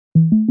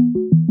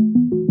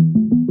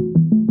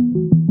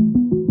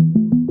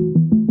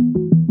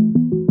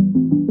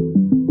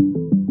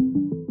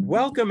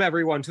Welcome,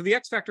 everyone, to the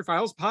X Factor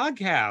Files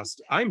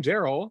podcast. I'm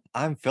Daryl.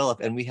 I'm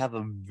Philip, and we have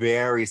a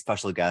very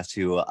special guest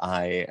who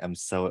I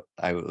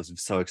was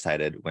so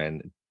excited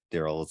when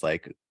Daryl was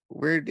like,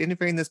 we're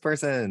interviewing this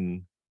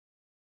person.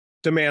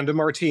 Amanda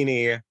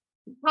Martini.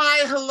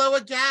 Hi, hello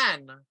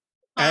again.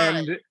 Hi.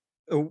 And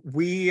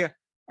we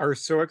are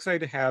so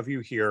excited to have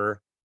you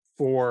here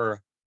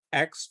for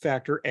X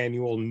Factor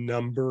Annual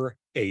number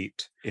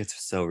 8.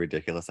 It's so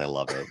ridiculous. I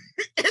love it.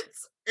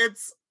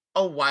 It's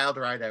a wild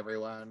ride,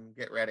 everyone.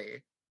 Get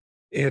ready.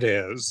 It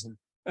is.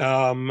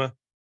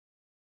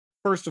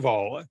 First of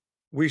all,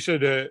 we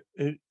should,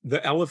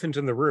 the elephant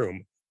in the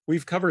room,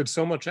 we've covered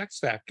so much X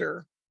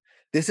Factor.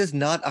 This is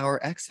not our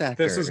X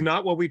Factor. This is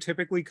not what we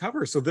typically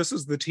cover. So this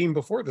is the team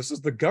before. This is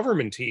the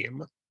government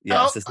team.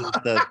 Yes, this is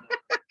the...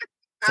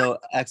 So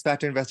X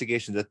Factor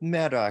Investigations with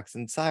Maddox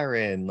and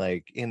Siren,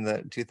 like in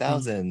the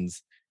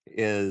 2000s,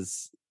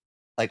 is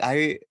like,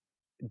 I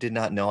did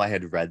not know I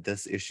had read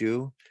this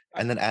issue.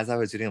 And then as I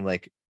was reading, I'm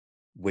like,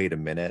 wait a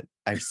minute,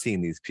 I've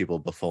seen these people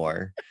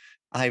before.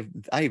 I've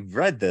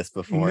read this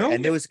before.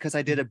 And it was because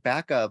I did a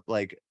backup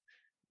like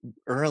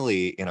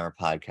early in our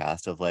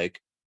podcast of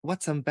like,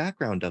 what's some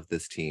background of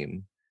this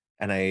team?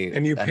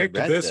 And you picked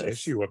this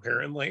issue,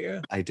 apparently.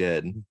 I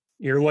did.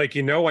 You're like,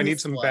 I need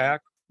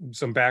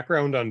some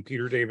background on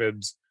Peter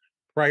David's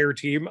prior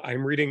team.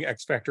 I'm reading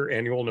X Factor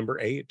Annual number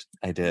 8.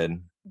 I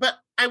did. But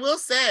I will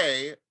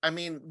say, I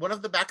mean, one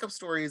of the backup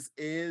stories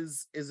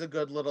is a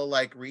good little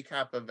like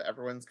recap of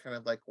everyone's kind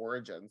of like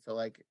origin. So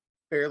like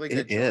fairly good.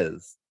 It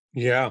is.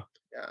 Yeah.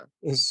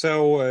 Yeah.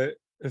 So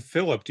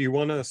Philip, do you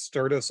want to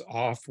start us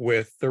off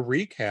with the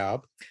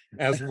recap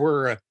as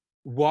we're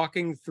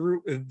walking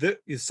through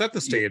set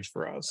the stage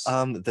for us?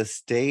 The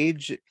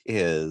stage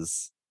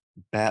is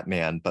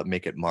Batman, but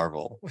make it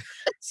Marvel.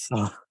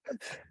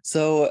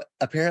 So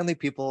apparently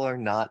people are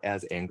not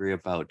as angry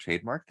about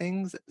trademark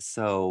things.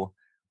 So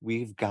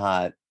we've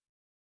got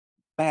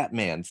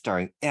Batman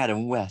starring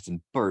Adam West and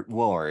Burt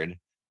Ward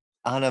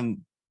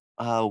on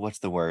a what's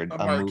the word?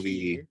 A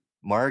movie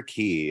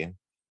marquee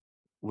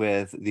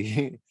with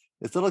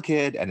this little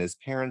kid and his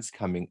parents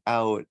coming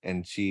out,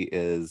 and she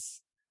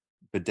is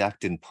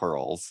bedecked in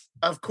pearls.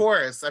 Of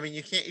course. I mean,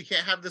 you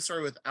can't have this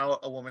story without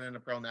a woman in a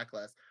pearl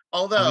necklace.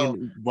 Although,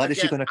 what is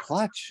she going to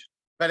clutch?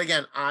 But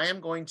again, I am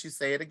going to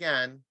say it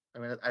again. I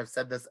mean, I've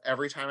said this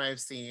every time I've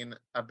seen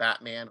a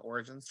Batman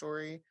origin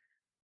story.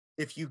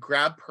 If you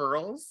grab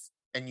pearls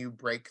and you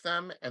break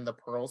them and the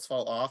pearls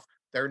fall off,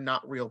 they're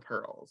not real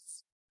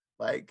pearls.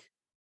 Like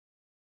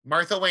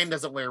Martha Wayne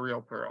doesn't wear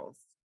real pearls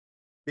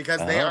because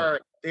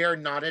they are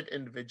knotted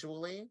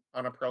individually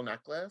on a pearl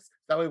necklace.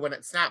 That way when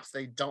it snaps,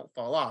 they don't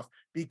fall off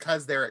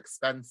because they're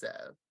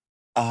expensive.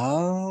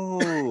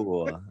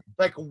 Oh.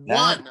 Like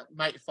one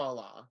might fall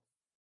off.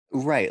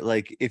 Right.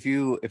 Like if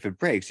it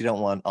breaks, you don't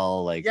want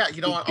all like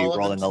you don't want all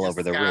rolling all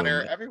over the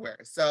room everywhere.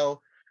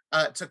 So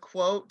to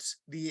quote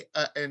the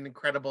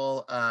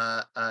incredible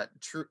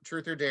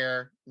Truth or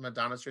Dare,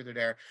 Madonna's Truth or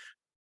Dare,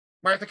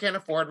 Martha can't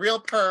afford real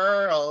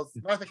pearls.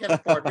 Martha can't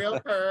afford real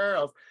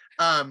pearls.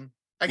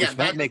 Again,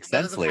 that makes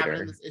sense doesn't later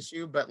happen in this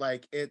issue, but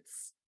like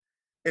it's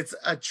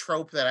a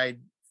trope that I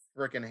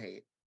freaking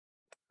hate.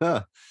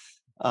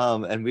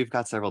 And we've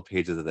got several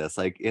pages of this.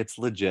 Like it's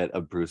legit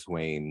a Bruce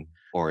Wayne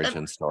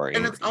origin story.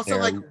 And it's also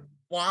like,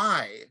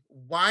 why?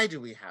 Why do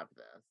we have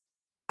this?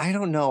 I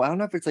don't know. I don't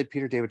know if it's like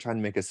Peter David trying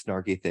to make a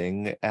snarky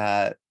thing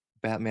at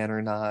Batman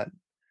or not.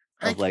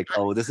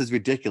 This is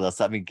ridiculous.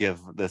 Let me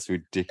give this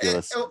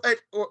ridiculous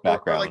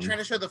background. Or like trying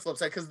to show the flip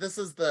side, because this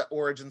is the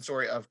origin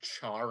story of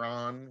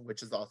Charon,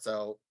 which is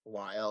also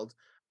wild.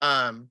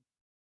 And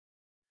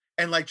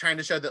like trying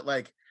to show that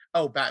like,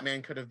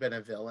 Batman could have been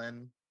a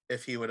villain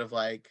if he would have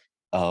like.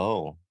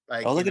 Look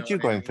at you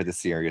going for the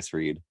serious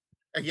read.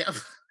 Yeah.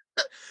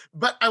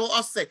 But I will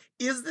also say,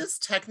 is this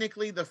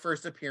technically the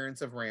first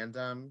appearance of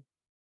Random?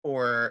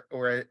 Or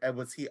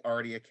was he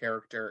already a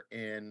character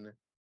in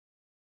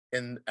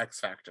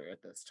X Factor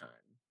at this time?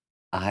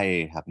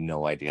 I have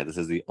no idea. This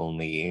is the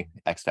only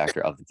X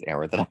Factor of this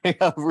era that I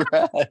have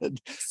read.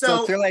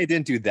 So clearly I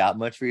didn't do that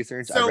much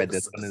research. I read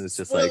this one and it's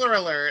just spoiler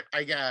alert,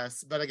 I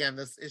guess. But again,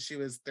 this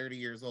issue is 30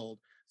 years old.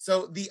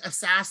 So the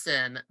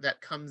assassin that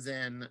comes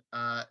in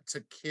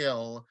to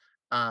kill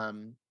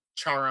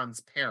Charon's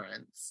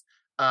parents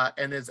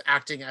and is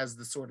acting as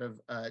the sort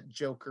of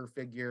Joker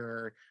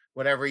figure,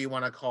 whatever you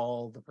want to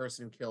call the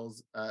person who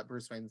kills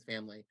Bruce Wayne's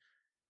family,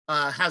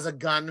 has a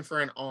gun for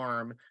an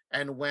arm.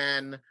 And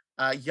when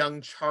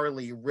young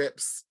Charlie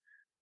rips,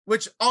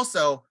 which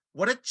also,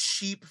 what a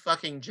cheap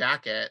fucking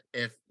jacket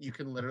if you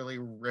can literally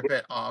rip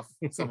it off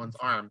someone's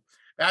arm.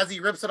 As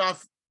he rips it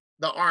off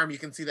the arm, you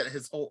can see that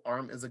his whole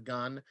arm is a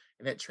gun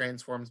and it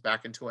transforms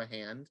back into a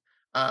hand.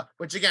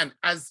 Which again,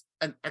 as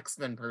an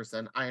X-Men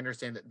person, I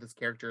understand that this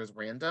character is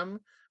Random,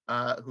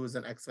 who's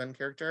an X-Men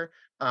character.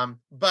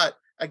 But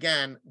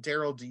again,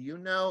 Daryl, do you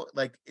know,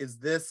 like, is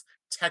this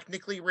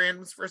technically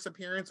Random's first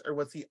appearance, or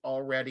was he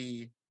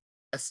already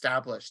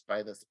established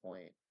by this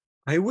point?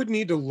 I would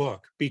need to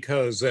look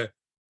because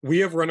we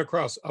have run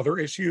across other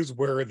issues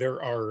where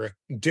there are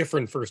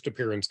different first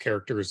appearance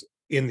characters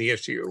in the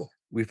issue.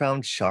 We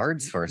found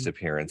Shard's first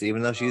appearance,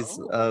 even though she's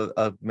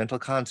a mental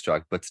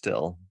construct, but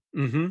still.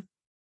 Mm-hmm.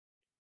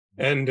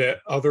 And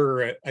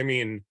I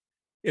mean,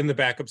 in the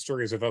backup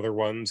stories of other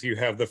ones, you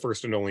have the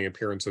first and only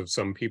appearance of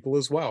some people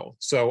as well.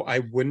 So I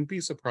wouldn't be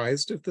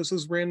surprised if this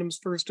is Random's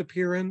first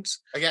appearance.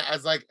 Again,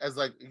 as like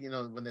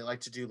when they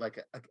like to do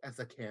like as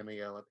a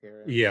cameo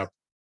appearance. Yeah.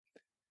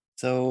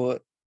 So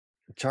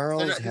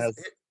Charles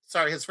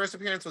his first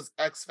appearance was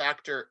X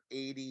Factor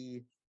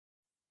 88.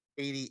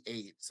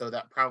 So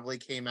that probably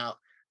came out,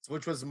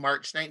 which was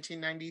March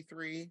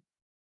 1993.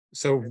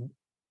 So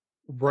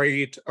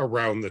right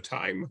around the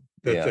time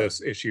that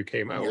this issue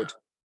came out. Yeah.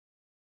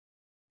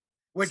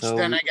 Which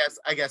then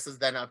I guess is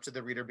then up to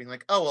the reader being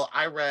like, oh well,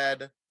 I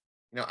read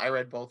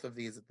both of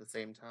these at the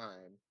same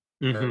time.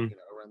 Or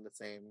around the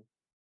same.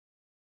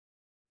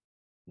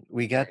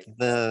 We get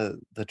the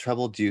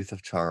troubled youth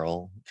of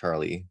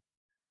Charlie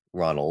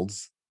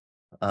Ronalds.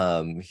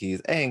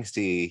 He's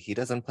angsty, he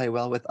doesn't play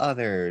well with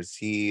others,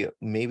 he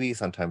maybe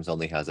sometimes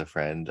only has a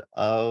friend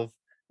of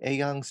a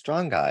young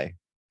strong guy.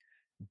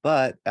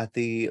 But at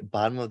the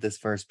bottom of this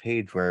first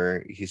page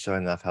where he's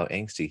showing off how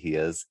angsty he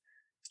is,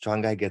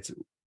 strong guy gets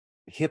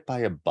hit by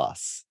a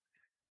bus.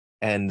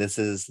 And this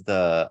is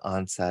the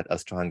onset of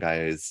strong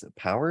guy's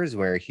powers,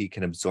 where he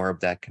can absorb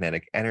that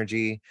kinetic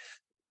energy,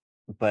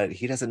 but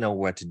he doesn't know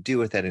what to do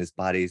with it, and his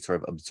body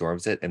sort of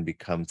absorbs it and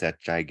becomes that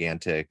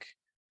gigantic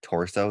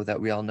torso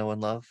that we all know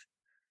and love.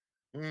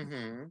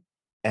 Mm-hmm.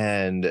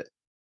 And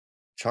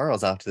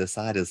Charles off to the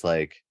side is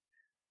like,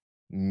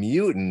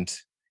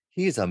 mutant?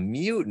 He's a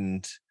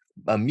mutant.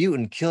 A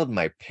mutant killed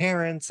my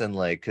parents, and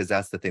like, because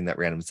that's the thing that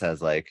Random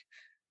says, like,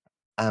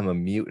 I'm a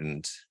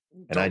mutant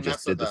and I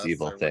just did this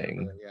evil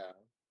thing.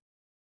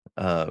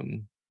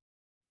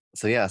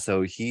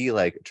 So he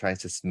like tries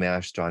to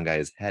smash strong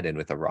guy's head in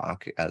with a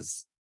rock,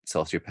 as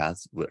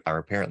sociopaths are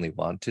apparently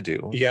want to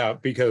do. Yeah,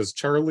 because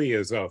Charlie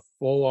is a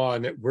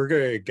full-on, we're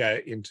gonna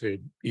get into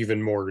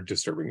even more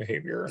disturbing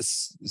behavior.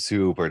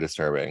 Super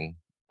disturbing.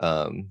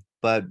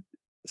 But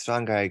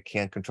strong guy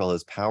can't control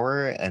his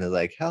power and is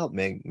like, help,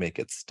 make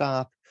it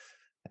stop.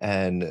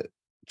 And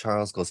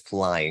Charles goes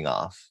flying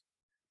off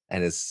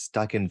and is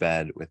stuck in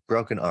bed with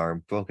broken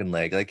arm, broken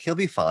leg. Like, he'll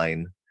be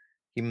fine.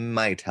 He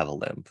might have a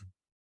limp,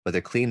 but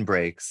they're clean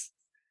breaks.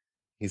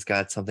 He's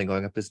got something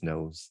going up his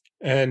nose.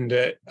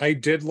 And I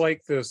did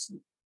like this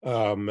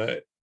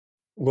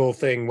little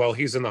thing while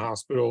he's in the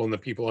hospital and the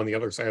people on the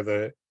other side of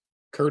the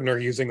curtain are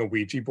using a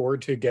Ouija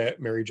board to get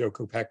Mary Jo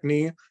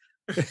Kopechne.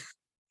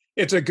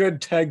 It's a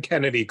good Ted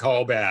Kennedy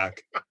callback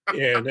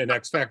in an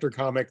X Factor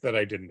comic that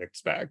I didn't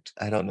expect.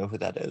 I don't know who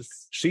that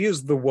is. She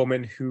is the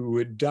woman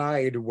who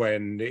died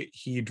when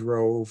he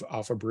drove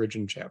off a bridge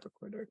in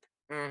Chappaquiddick.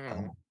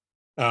 Mm-hmm.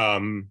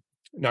 Oh.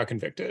 Not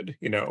convicted,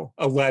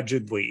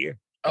 allegedly.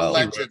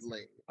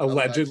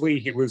 Allegedly.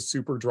 He was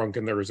super drunk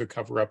and there was a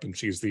cover-up and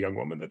she's the young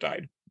woman that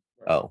died.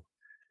 Oh.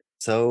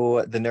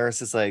 So the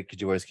nurse is like,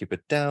 could you always keep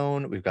it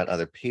down? We've got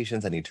other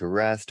patients. I need to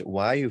rest.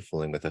 Why are you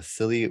fooling with a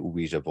silly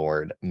Ouija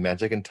board?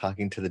 Magic and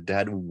talking to the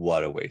dead?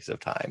 What a waste of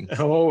time.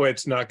 Oh,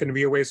 it's not going to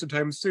be a waste of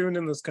time soon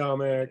in this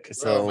comic.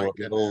 So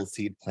little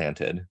seed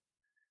planted.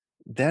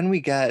 Then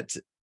we get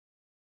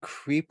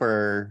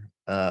Creeper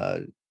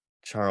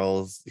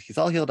Charles. He's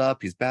all healed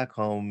up. He's back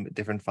home.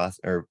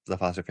 The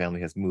foster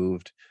family has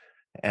moved.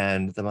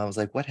 And the mom was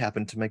like, what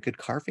happened to my good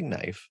carving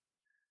knife?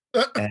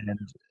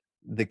 And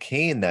the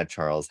cane that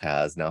Charles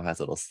has now has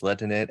a little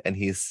slit in it, and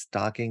he's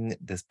stalking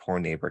this poor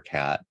neighbor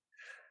cat.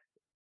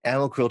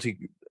 Animal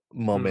cruelty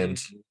moment.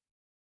 Mm-hmm.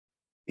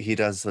 He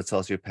does what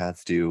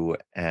sociopaths do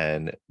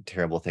and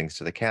terrible things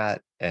to the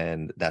cat,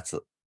 and that's how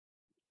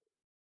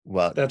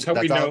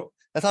we know.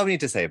 That's all we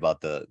need to say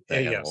about the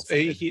animal.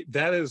 Yes,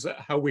 that is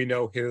how we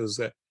know his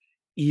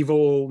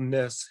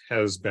evilness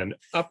has been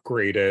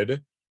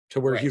upgraded to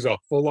where he's a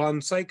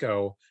full-on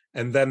psycho,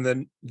 and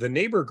then the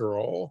neighbor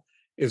girl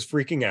is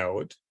freaking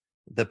out.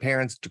 The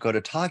parents go to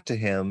talk to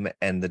him,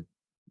 and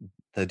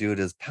the dude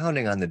is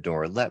pounding on the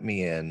door. Let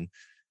me in.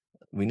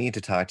 We need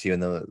to talk to you.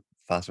 And the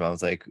foster mom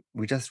was like,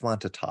 we just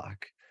want to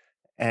talk.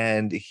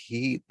 And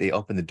they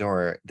open the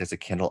door. There's a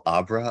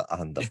candelabra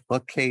on the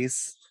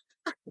bookcase.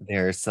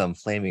 There's some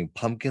flaming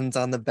pumpkins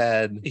on the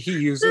bed. He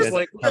uses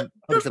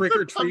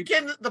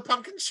the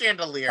pumpkin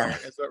chandelier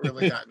is what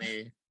really got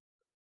me.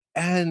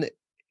 And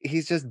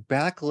he's just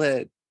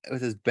backlit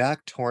with his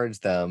back towards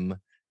them,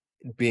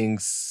 being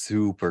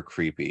super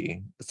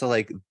creepy. So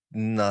like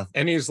nothing.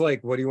 And he's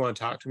like, what do you want to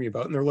talk to me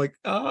about? And they're like,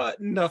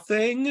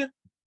 nothing.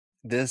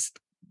 This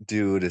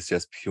dude is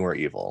just pure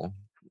evil,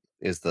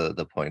 is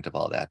the point of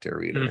all that, dear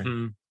reader.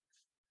 Mm-hmm.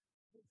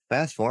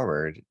 Fast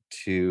forward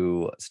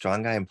to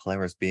Strong Guy and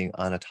Polaris being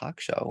on a talk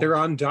show. They're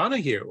on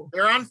Donahue.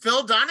 They're on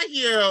Phil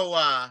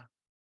Donahue.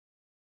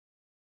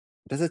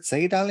 Does it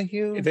say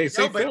Donahue? They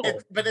say Phil.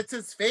 But it's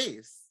his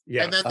face.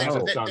 Yeah, and then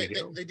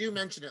they do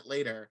mention it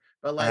later.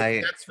 But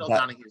like that's Phil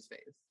Donahue's face.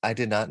 I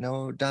did not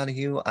know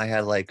Donahue. I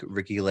had like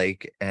Ricky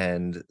Lake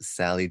and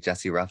Sally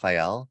Jesse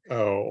Raphael.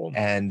 Oh.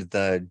 And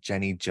the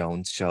Jenny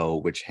Jones show,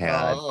 which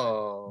had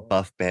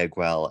Buff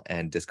Bagwell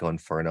and Disco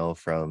Inferno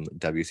from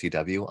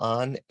WCW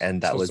on.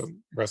 And that So was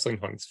some wrestling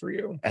hunks for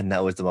you. And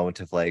that was the moment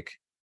of like,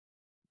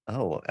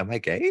 oh, am I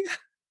gay?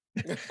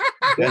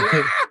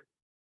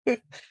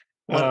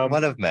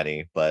 One of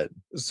many, but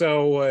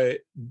so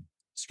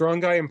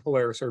Strong Guy and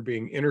Polaris are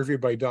being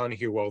interviewed by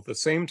Donahue, while at the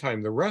same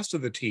time the rest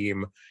of the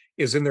team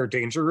is in their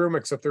danger room,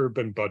 except there have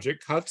been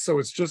budget cuts, so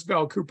it's just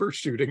Val Cooper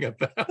shooting at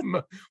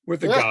them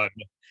with a gun.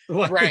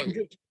 Like, right.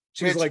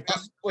 She's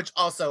which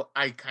also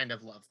I kind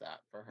of love that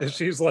for her.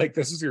 She's like,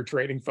 this is your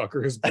training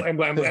fuckers, blam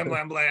blam blam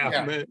blam blam.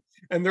 Yeah.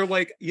 And they're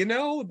like,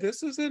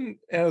 this isn't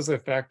as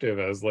effective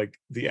as like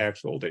the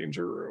actual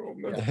danger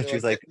room. Yeah,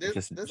 she's like,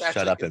 just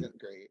shut up and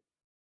great.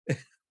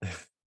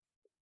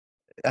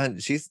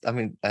 And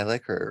I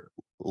like her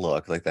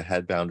look, like the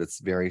headband. It's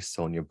very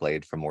Sonya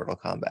Blade from Mortal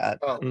Kombat,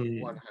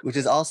 which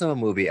is also a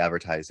movie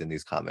advertised in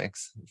these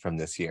comics from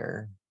this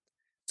year.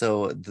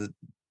 So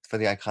for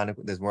the iconic,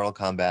 there's Mortal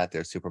Kombat,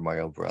 there's Super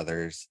Mario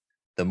Brothers,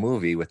 the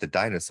movie with the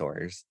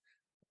dinosaurs,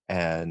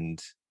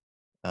 and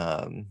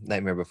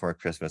Nightmare Before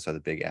Christmas are the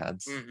big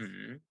ads.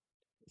 Mm-hmm.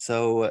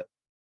 So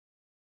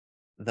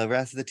the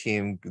rest of the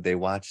team, they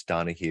watch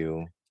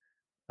Donahue.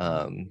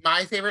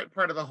 My favorite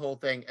part of the whole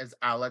thing is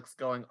Alex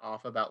going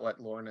off about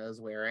what Lorna is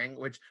wearing,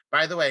 which,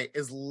 by the way,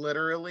 is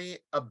literally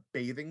a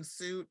bathing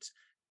suit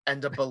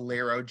and a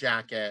bolero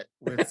jacket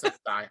with some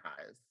thigh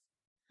highs.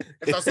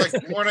 It's also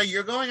like, Lorna,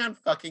 you're going on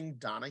fucking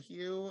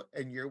Donahue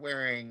and you're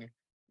wearing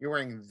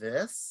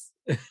this.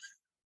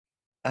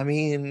 I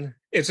mean,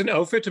 it's an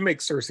outfit to make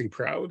Cersei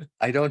proud.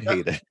 I don't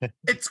hate it.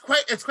 It's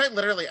quite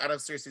literally out of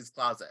Cersei's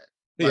closet.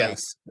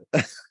 Yes.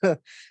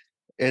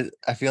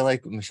 I feel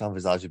like Michelle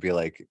Visage would be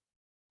like,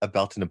 a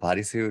belt and a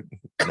bodysuit?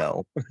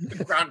 No.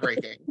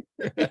 Groundbreaking.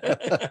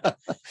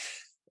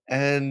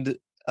 And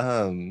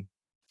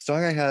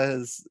Strong Guy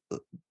has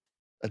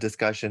a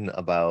discussion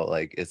about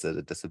like, is it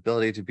a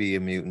disability to be a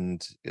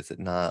mutant? Is it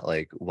not?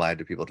 Like, why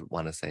do people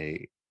want to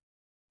say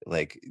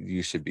like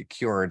you should be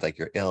cured, like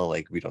you're ill,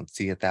 like we don't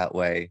see it that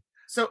way?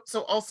 So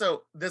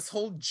also this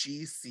whole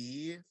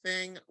GC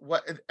thing,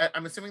 what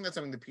I'm assuming that's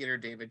something that Peter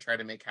David tried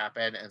to make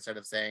happen instead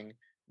of saying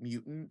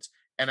mutant.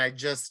 And I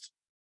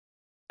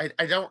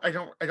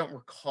don't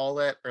recall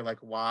it or like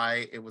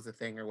why it was a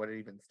thing or what it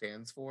even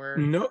stands for.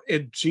 No,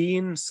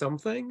 gene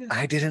something.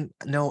 I didn't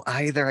know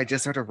either. I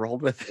just sort of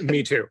rolled with it.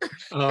 Me too.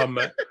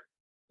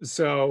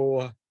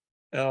 So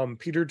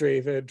Peter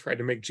David tried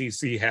to make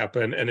GC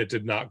happen, and it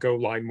did not go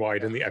line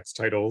wide in the X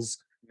titles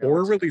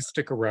or really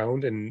stick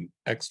around in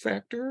X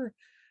Factor.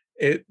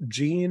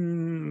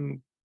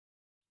 Gene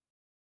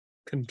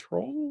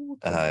control.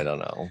 I don't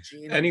know.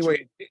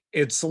 Anyway,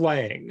 it's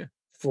slang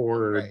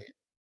for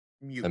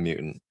a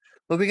mutant.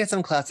 But we get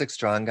some classic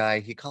Strong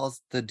Guy. He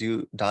calls the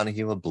dude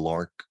Donahue a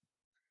Bjork.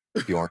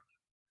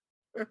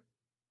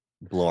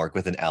 Blork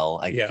with an L.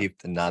 I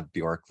keep not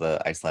Bjork,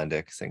 the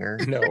Icelandic singer.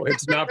 No,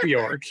 it's not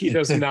Bjork. He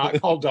does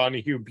not call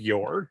Donahue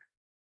Bjork.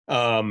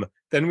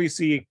 Then we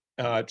see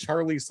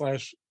Charlie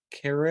 /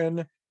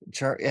 Karen.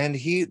 And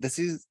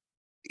he's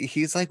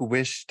like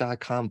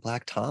Wish.com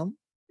Black Tom.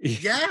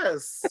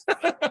 Yes.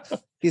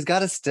 He's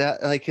got a staff,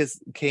 like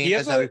his cane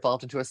has now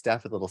evolved into a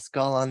staff with a little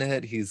skull on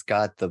it. He's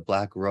got the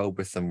black robe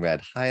with some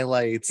red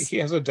highlights. He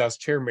has a desk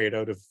chair made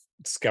out of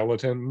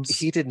skeletons.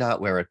 He did not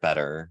wear it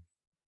better.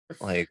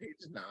 Like, he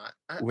did not.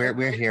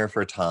 We're here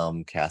for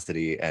Tom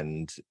Cassidy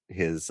and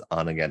his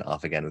on again,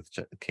 off again with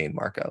Kane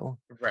Marco.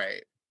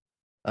 Right.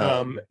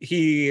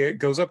 He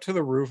goes up to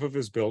the roof of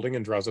his building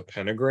and draws a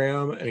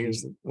pentagram, and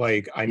he's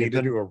like, I need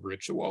to do a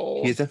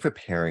ritual. He's been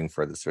preparing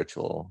for this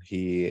ritual.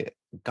 He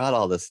got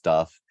all this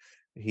stuff.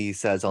 He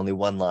says only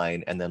one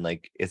line, and then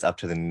like it's up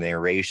to the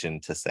narration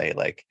to say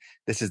like,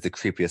 this is the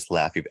creepiest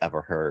laugh you've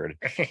ever heard.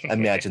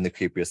 Imagine the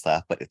creepiest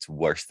laugh, but it's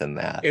worse than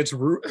that. It's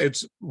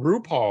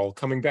RuPaul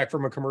coming back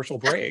from a commercial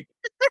break.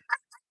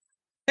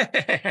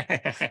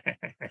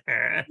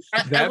 I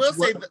will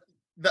say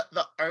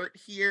the art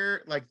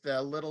here, like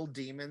the little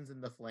demons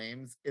and the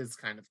flames, is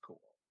kind of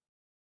cool.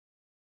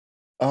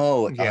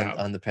 Oh, yeah.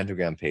 on the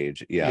pentagram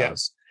page. Yeah.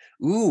 Yes.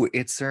 Ooh,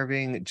 it's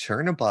serving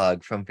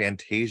Chernabog from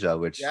Fantasia,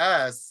 which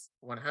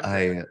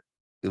 100.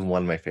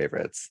 One of my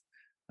favorites.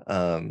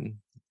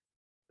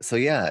 So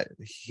yeah,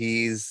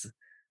 he's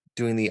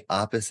doing the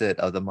opposite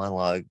of the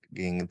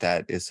monologuing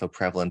that is so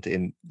prevalent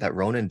in that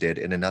Ronan did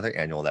in another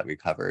annual that we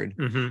covered.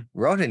 Mm-hmm.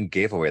 Ronan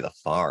gave away the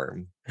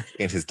farm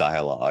in his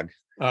dialogue.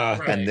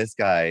 And this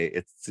guy,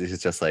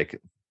 he's just like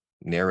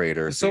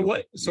narrator. So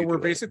we're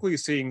basically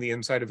seeing the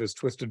inside of his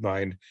twisted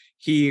mind.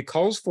 He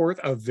calls forth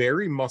a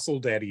very muscle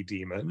daddy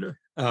demon,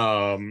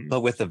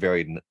 but with a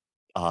very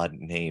odd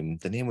name.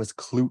 The name was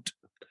Clute.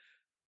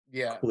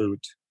 Yeah,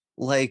 Clute.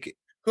 Like,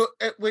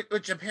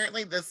 which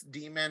apparently this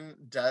demon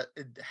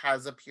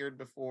has appeared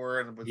before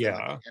and was like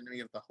the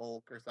enemy of the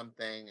Hulk or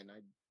something, and I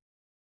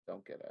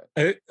don't get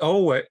it.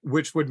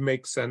 Which would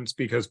make sense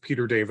because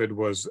Peter David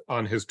was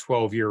on his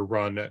 12-year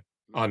run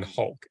on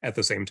Hulk at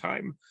the same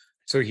time.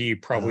 So he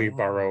probably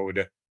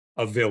borrowed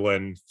a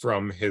villain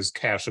from his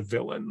cache of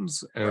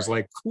villains and was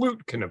like,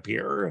 Clute can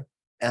appear.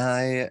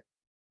 I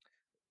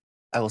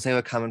will say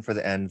a comment for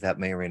the end that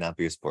may or may not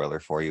be a spoiler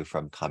for you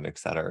from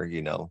comics that are,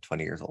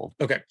 20 years old.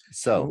 Okay.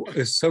 So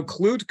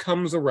Clute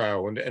comes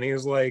around and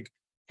he's like,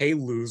 hey,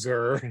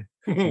 loser,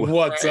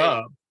 what's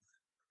up?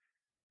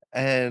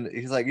 And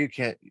he's like,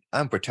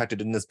 I'm protected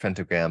in this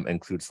pentagram.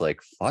 And Clute's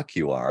like, fuck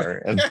you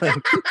are. And like,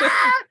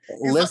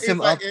 lifts him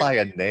up by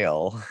a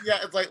nail. Yeah,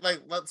 it's like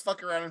let's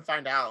fuck around and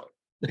find out.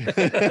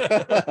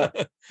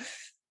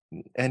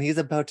 And he's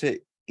about to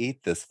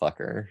eat this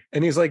fucker.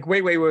 And he's like,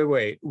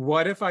 wait.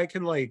 What if I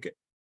can like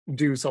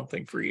do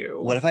something for you?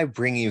 What if I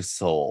bring you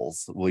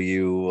souls? Will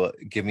you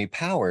give me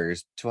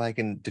powers so I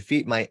can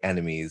defeat my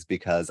enemies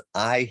because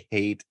I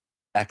hate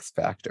X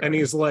Factor? And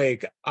he's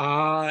like,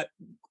 I'm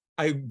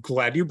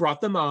glad you brought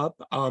them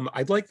up.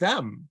 I'd like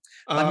them.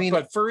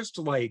 But first,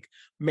 like,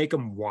 make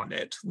them want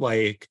it.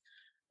 Like,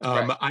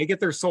 I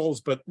get their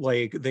souls, but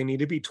like they need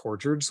to be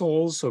tortured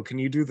souls. So can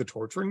you do the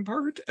torturing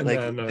part? And like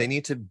then they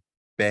need to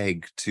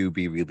beg to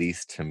be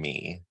released to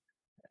me.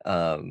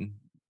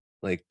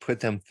 Like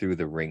put them through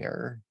the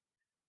ringer.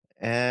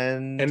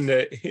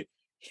 And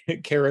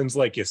Karen's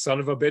like, you son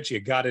of a bitch, you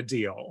got a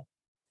deal.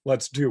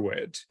 Let's do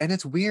it. And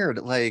it's weird,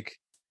 like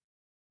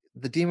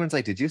the demon's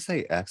like, did you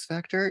say X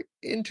Factor?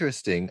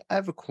 Interesting.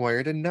 I've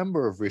acquired a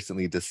number of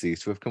recently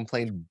deceased who have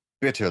complained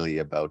bitterly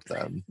about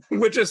them.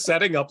 Which is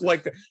setting up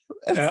like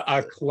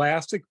a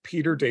classic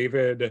Peter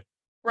David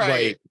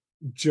like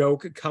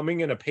joke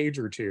coming in a page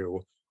or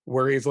two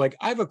where he's like,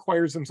 I've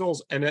acquired some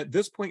souls. And at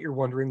this point you're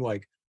wondering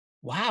like,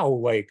 wow,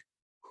 like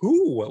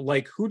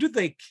who did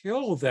they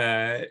kill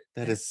that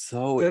is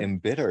so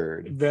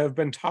embittered? They've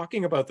been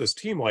talking about this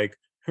team, like,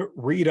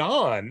 read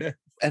on.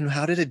 And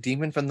how did a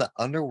demon from the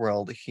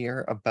underworld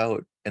hear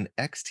about an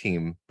X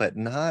team, but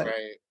not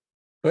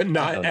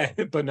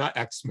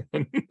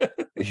X-Men?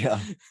 Yeah.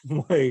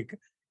 Like,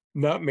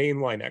 not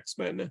mainline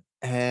X-Men.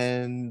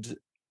 And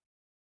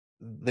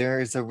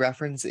there's a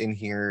reference in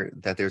here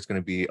that there's going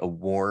to be a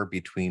war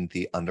between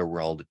the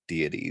underworld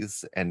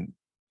deities, and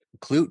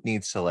Clute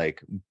needs to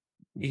like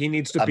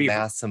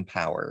amass some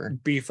power,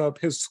 beef up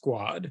his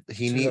squad.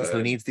 He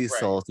needs these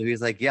souls. So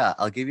he's like, yeah,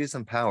 I'll give you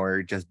some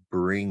power, just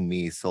bring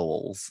me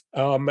souls.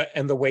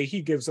 And the way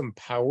he gives him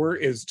power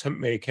is to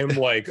make him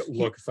like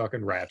look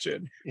fucking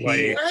ratchet.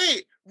 Like,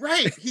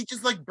 right. He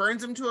just like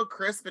burns him to a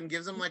crisp and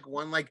gives him like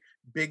one like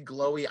big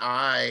glowy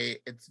eye.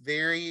 It's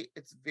very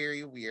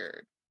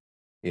weird.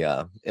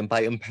 Yeah. And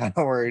by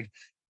empowered,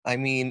 I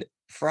mean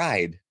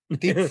fried,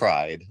 deep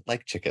fried,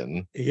 like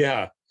chicken.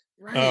 Yeah.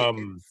 Right.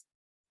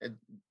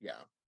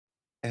 Yeah.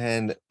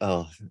 And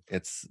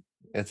it's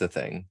a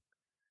thing.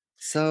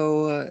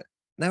 So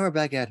now we're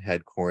back at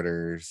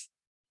headquarters.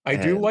 I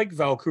do like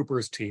Val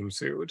Cooper's team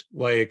suit,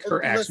 like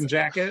her action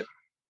jacket.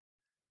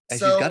 And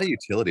she's got a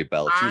utility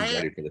belt. She's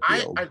ready for the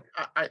field.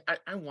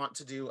 I want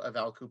to do a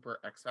Val Cooper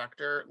X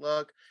Factor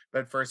look,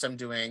 but first I'm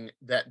doing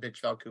that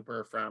bitch Val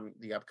Cooper from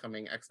the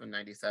upcoming X-Men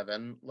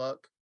 97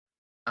 look.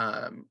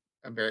 I'm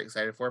very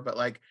excited for, but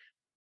like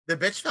the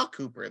bitch Val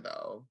Cooper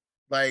though,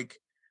 like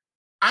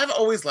I've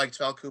always liked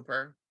Val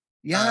Cooper.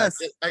 Yes.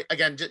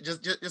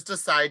 Just a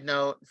side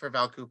note for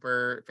Val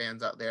Cooper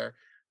fans out there.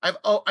 I've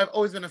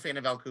always been a fan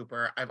of Val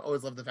Cooper. I've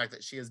always loved the fact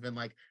that she has been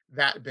like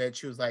that bitch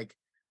who's like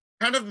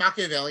kind of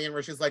Machiavellian,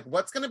 where she's like,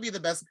 what's going to be the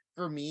best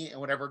for me and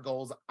whatever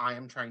goals I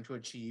am trying to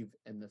achieve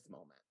in this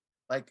moment.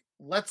 Like,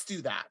 let's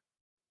do that.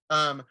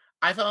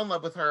 I fell in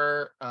love with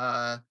her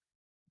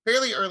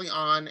fairly early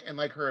on in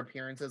like her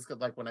appearances, because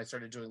like when I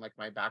started doing like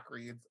my back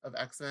reads of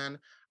X-Men.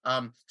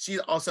 She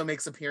also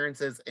makes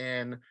appearances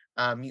in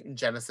Mutant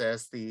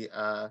Genesis,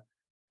 the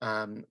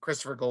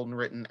Christopher Golden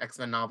written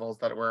X-Men novels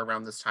that were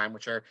around this time,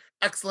 which are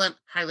excellent.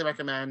 Highly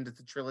recommend. It's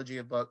a trilogy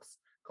of books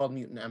called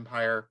Mutant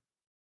Empire.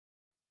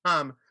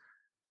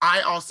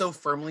 I also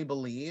firmly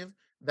believe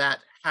that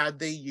had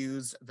they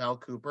used Val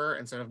Cooper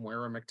instead of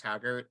Moira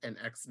McTaggart in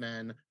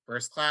X-Men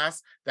First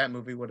Class, that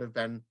movie would have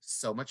been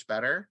so much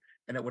better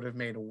and it would have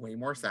made way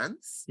more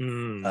sense.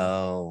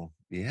 Oh,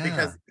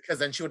 yeah. Because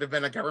then she would have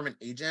been a government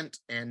agent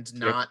and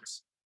not...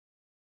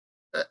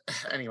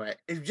 anyway,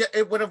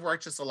 it would have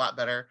worked just a lot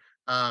better.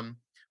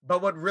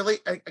 But what really,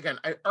 again,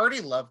 I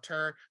already loved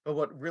her, but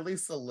what really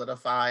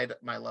solidified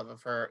my love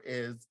of her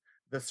is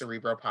the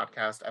Cerebro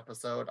podcast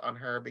episode on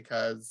her,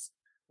 because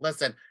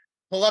listen,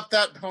 pull up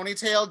that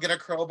ponytail, get a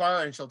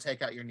crowbar, and she'll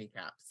take out your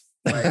kneecaps.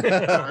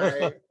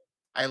 Like,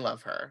 I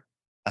love her.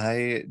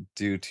 I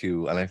do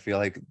too. And I feel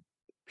like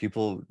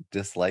people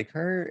dislike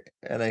her,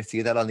 and I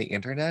see that on the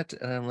internet,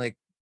 and I'm like,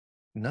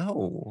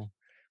 no.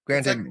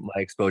 Granted,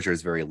 my exposure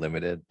is very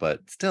limited,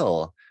 but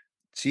still,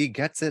 she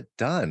gets it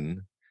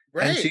done.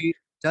 Right. And she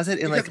does it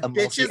in because like a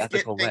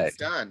multi-ethical way.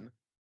 Done.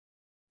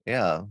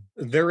 Yeah.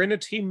 They're in a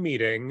team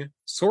meeting,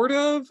 sort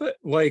of.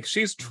 Like,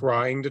 she's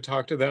trying to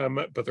talk to them,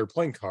 but they're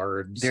playing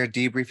cards. They're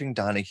debriefing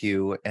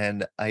Donahue,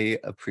 and I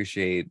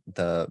appreciate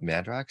the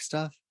Madrox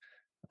stuff.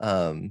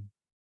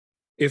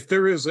 If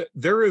there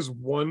is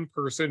one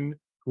person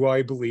who who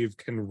I believe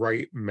can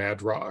write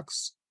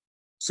Madrox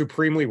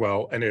supremely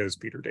well, and it is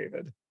Peter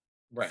David.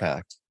 Right.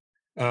 Fact.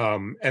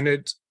 And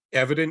it's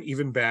evident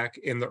even back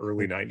in the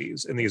early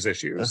 90s in these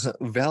issues.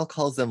 Val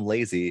calls them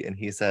lazy, and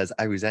he says,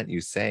 "I resent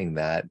you saying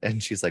that."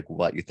 And she's like,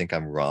 "What? You think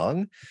I'm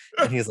wrong?"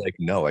 And he's like,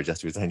 "No, I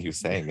just resent you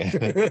saying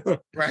it."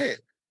 Right.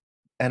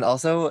 And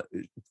also,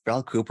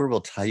 Val Cooper will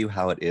tell you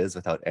how it is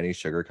without any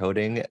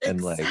sugarcoating. And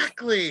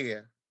Exactly.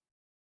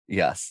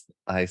 yes,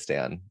 I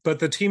stand. But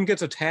the team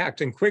gets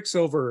attacked, and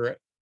Quicksilver,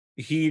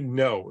 he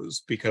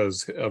knows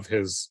because of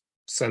his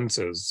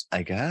senses.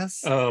 I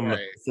guess.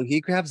 Right. So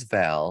he grabs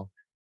Val.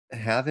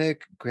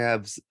 Havoc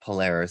grabs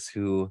Polaris,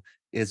 who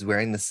is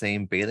wearing the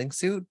same bathing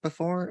suit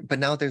before, but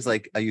now there's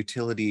like a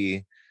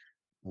utility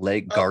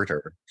leg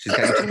garter. She's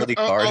got utility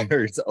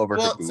garters over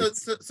her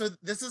boots. So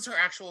this is her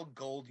actual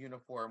gold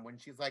uniform when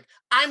she's like,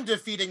 "I'm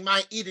defeating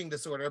my eating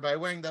disorder by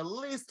wearing the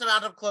least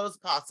amount of clothes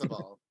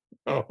possible."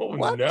 Oh,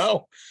 What?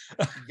 no.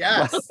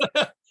 Yes.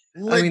 I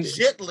mean-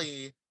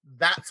 Legitly,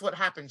 that's what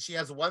happened. She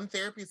has one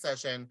therapy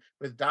session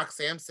with Doc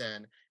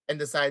Samson and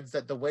decides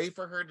that the way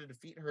for her to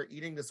defeat her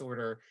eating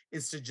disorder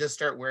is to just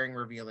start wearing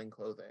revealing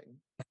clothing.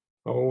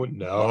 Oh,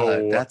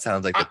 no. That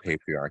sounds like the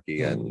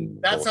patriarchy. And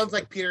That sounds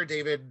like Peter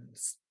David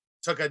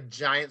took a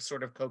giant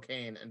sort of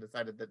cocaine and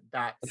decided that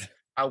that's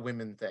how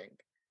women think.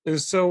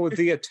 So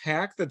the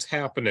attack that's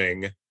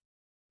happening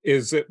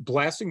is it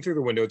blasting through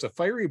the window. It's a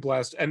fiery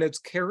blast, and it's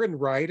Karen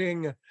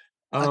riding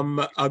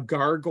a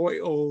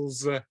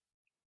gargoyle's.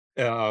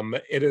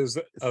 It is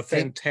a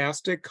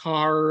fantastic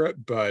car,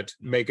 but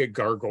make it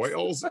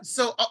gargoyles.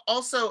 So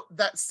also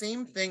that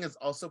same thing is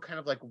also kind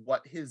of like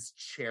what his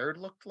chair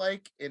looked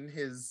like in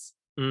his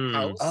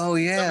house. Oh So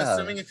yeah. I'm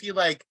assuming if he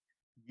like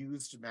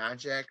used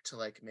magic to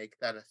like make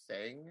that a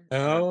thing.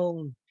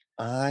 Oh,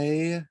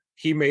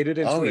 he made it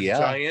into a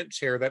giant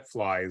chair that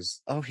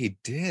flies. Oh, he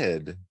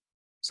did.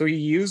 So he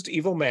used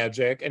evil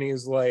magic, and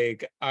he's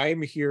like,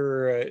 "I'm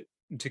here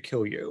to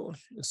kill you.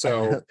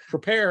 So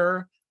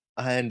prepare."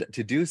 And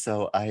to do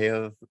so, I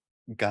have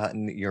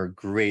gotten your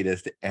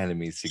greatest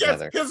enemies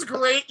together. Yes,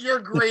 your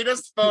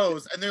greatest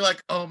foes. And they're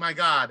like, "Oh my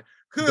God,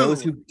 who?"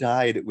 Those who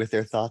died with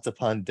their thoughts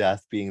upon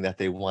death being that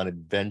they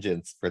wanted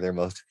vengeance for their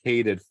most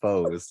hated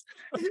foes.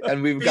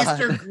 And we've got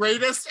your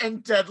greatest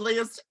and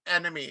deadliest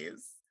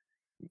enemies.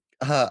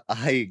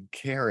 I,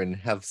 Karen,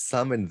 have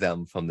summoned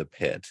them from the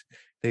pit.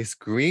 They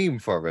scream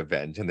for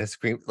revenge, and they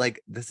scream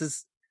like this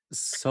is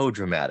so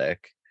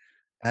dramatic.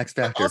 X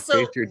Factor,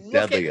 face your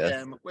deadliest. At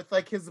him with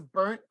like his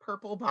burnt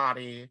purple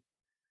body,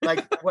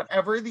 like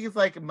whatever these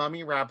like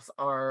mummy wraps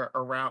are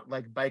around,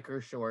 like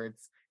biker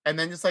shorts, and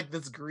then just like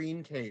this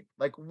green cape.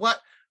 Like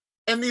what?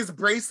 And these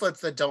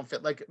bracelets that don't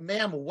fit. Like,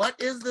 ma'am, what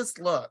is this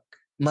look?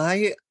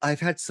 I've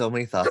had so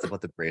many thoughts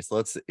about the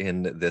bracelets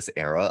in this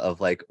era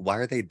of like, why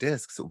are they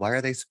discs? Why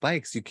are they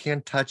spikes? You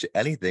can't touch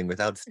anything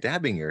without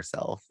stabbing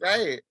yourself.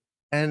 Right.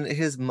 And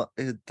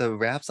the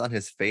wraps on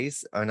his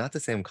face are not the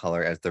same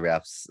color as the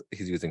wraps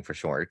he's using for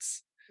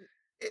shorts.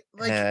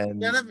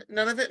 None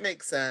of it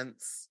makes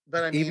sense.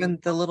 But I mean, even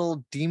the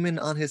little demon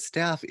on his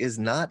staff is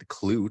not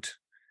Clute.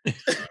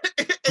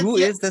 Who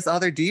is this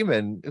other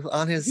demon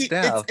on his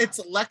staff? It's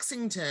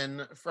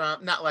Lexington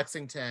from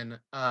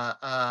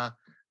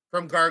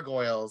from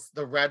Gargoyles,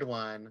 the red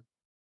one.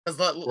 Because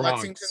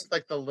Lexington's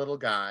like the little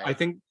guy. I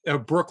think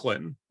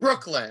Brooklyn.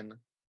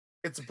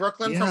 It's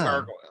Brooklyn from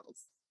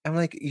Gargoyles. I'm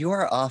like, you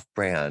are off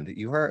brand.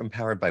 You are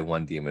empowered by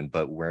one demon,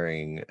 but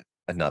wearing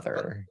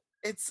another.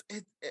 The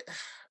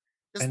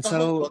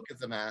whole book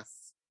is a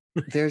mess.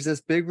 There's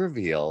this big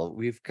reveal.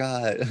 We've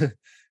got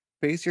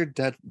face your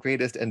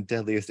greatest and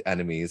deadliest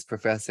enemies,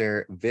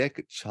 Professor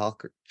Vic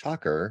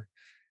Chalker,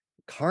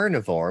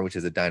 Carnivore, which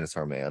is a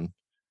dinosaur man.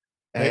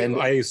 And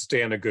I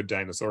stand a good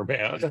dinosaur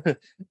man.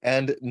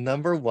 And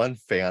number one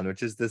fan,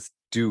 which is this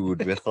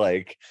dude with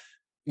like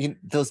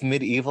those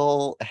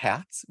medieval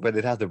hats where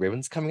it has the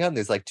ribbons coming out and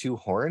there's like two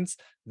horns.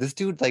 This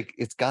dude, like,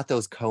 it's got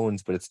those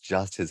cones, but it's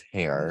just his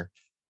hair.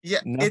 Yeah,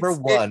 number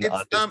one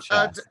on his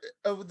chest.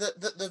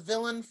 The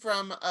villain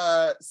from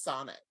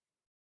Sonic.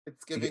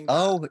 It's giving.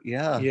 Oh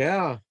yeah,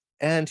 yeah.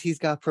 And he's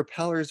got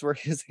propellers where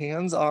his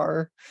hands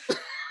are.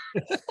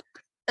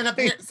 And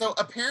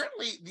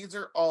apparently these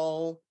are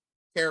all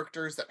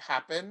characters that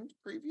happened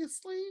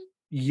previously.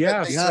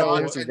 Yes,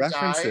 there's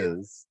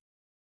references.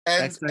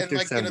 And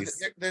like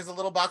there's a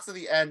little box at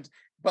the end,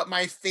 but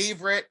my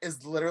favorite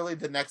is literally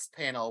the next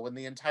panel when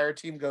the entire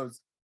team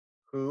goes,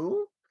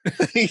 "Who?"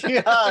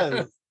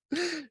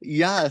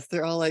 Yes,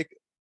 they're all like,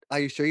 "Are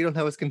you sure you don't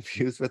have us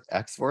confused with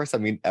X-Force?" I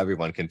mean,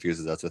 everyone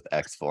confuses us with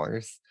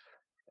X-Force.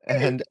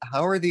 And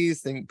how are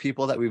these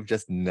people that we've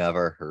just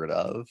never heard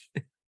of?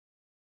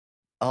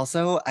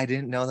 Also, I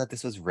didn't know that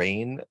this was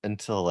Rain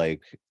until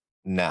like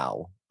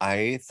now.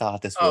 I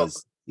thought this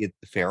was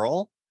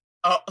Feral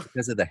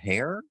because of the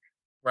hair.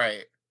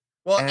 Right.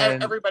 Well,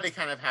 everybody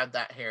kind of had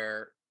that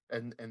hair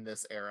in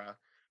this era.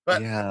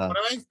 But one of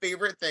my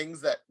favorite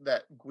things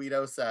that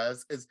Guido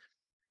says is,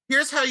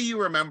 "Here's how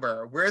you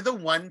remember. We're the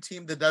one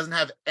team that doesn't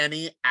have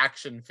any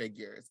action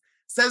figures.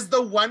 Says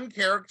the one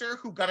character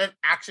who got an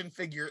action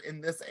figure in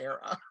this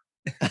era.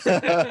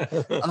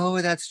 Oh,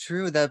 that's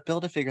true. That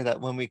Build-A-Figure that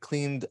when we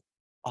cleaned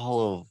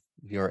all of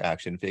your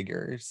action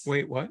figures.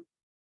 Wait, what?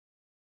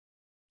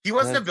 He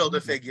wasn't a That's-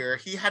 Build-A-Figure.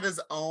 He had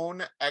his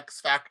own X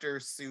Factor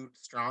suit,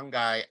 strong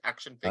guy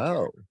action figure.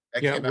 Oh,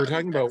 that Yeah, came we're out in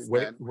talking the about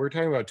X-Men. we're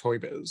talking about Toy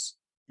Biz.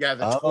 Yeah,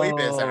 the Toy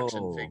Biz action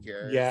Oh,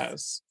 figures.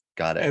 Yes.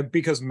 got it. And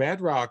because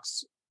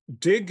Madrox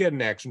did get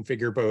an action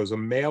figure, but it was a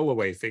mail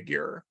away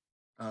figure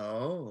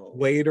Oh.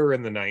 later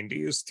in the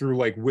 90s through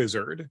like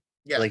Wizard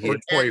Yeah. Like or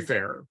he- Toy and,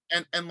 Fair.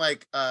 and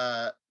like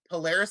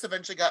Polaris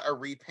eventually got a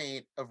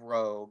repaint of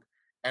Rogue,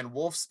 and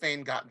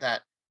Wolfsbane got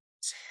that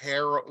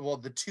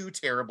the two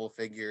terrible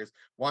figures.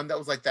 One that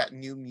was like that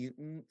New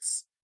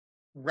Mutants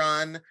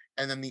run,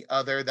 and then the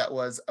other that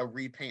was a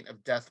repaint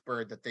of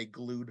Deathbird that they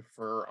glued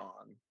fur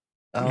on.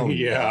 Oh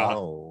Yeah.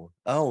 no.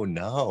 Oh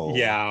no.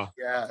 Yeah,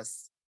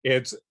 Yes.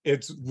 it's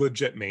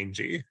legit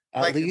mangy.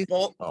 At Like, least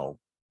both- oh,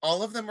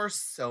 All of them are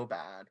so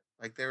bad.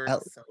 Like they were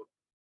At- so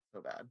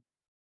bad.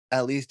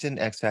 at least in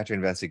X Factor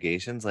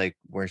Investigations, like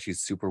where she's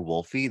super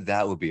wolfy,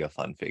 that would be a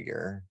fun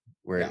figure.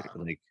 Where Yeah.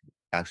 like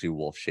actually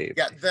wolf shaped.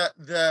 Yeah,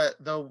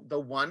 the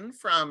one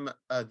from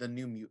the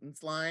New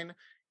Mutants line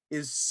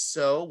is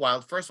so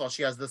wild. First of all,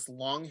 she has this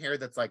long hair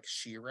that's like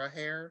She-Ra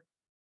hair.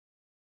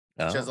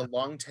 She has Oh. a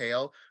long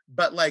tail,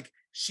 but like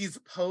she's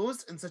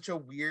posed in such a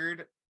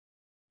weird,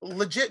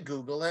 legit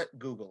Google it,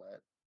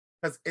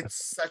 because it's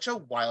such a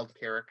wild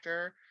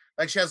character.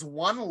 Like she has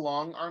one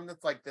long arm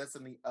that's like this,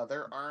 and the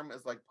other arm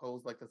is like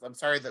posed like this. I'm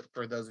sorry that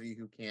for those of you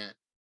who can't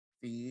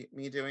see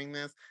me doing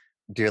this,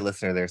 Dear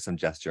listener, there's some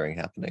gesturing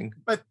happening.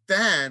 but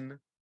then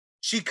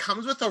she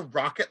comes with a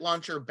rocket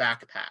launcher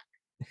backpack.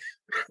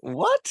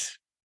 What?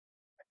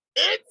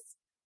 It's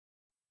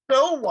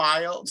so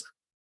wild.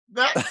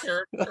 That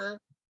character.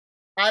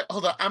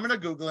 Hold on, I'm gonna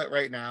Google it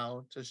right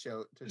now to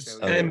show you.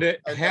 Okay. And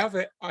Okay.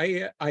 Havoc,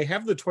 I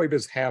have the Toy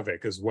Biz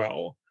Havoc as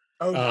well,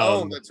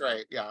 Oh, that's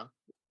right. Yeah.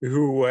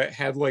 who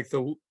had like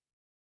the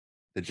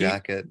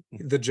jacket.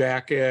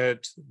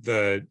 jacket,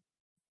 the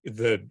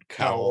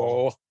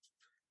cowl,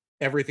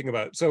 everything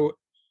about it. So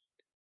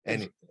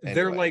And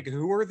they're anyway. like,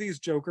 who are these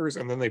jokers?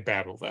 And then they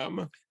battle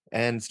them.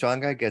 And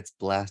Strong Guy gets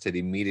blasted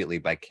immediately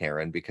by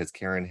Karen because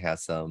Karen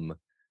has some.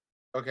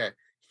 Okay.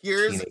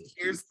 Here's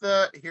Teenage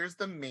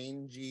the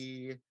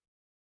mangy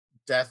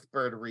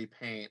Deathbird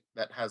repaint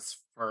that has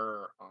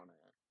fur on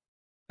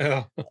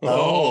it.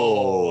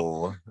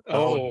 Oh,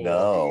 Oh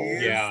no.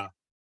 yeah.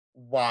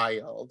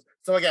 Wild.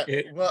 So again,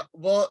 It-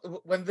 well,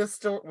 when this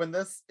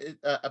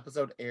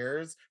episode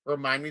airs,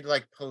 remind me to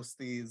like post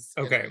these.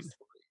 in Okay. our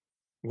story.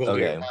 Will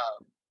Okay.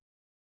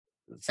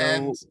 do.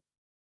 So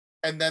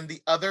And then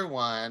the other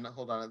one,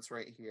 hold on, it's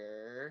right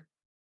here.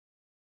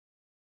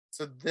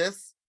 So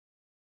this,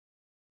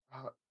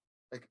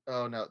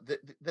 oh no,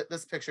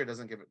 this picture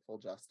doesn't give it full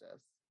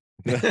justice.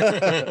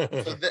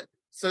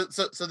 So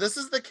this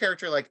is the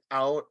character like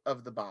out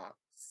of the box.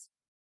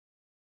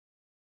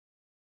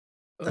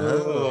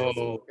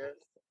 Oh.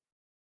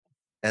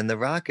 and the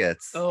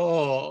Rockets.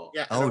 Oh.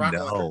 Yeah. Oh, and a rocket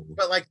launcher. no.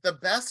 But like the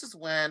best is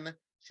when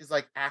she's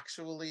like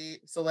actually.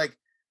 So like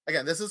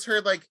again, this is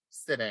her like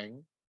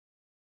sitting.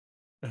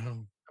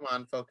 Oh. Come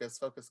on, focus,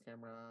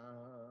 camera.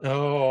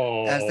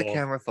 Oh. As the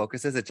camera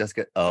focuses, it just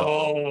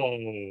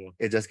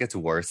it just gets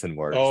worse and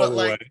worse. Oh.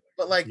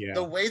 But like yeah.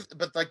 the way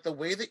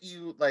that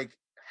you like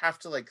have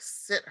to like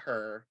sit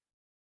her,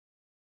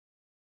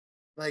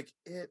 like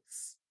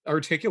it's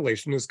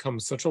Articulation has come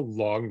such a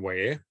long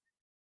way.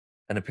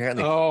 And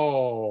apparently,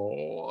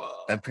 Oh.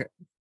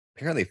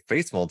 apparently,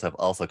 face molds have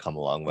also come a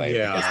long way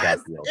Yeah. because yes,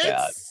 that's real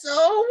bad. it's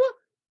so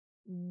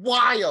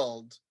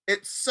wild.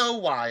 It's so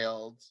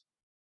wild.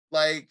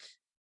 Like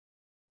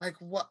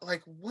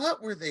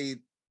what were they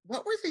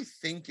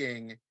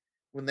thinking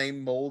when they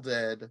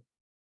molded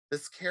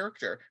this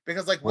character?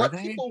 Because like Were what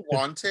they? people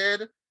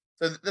wanted,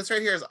 so this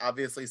right here is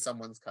obviously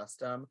someone's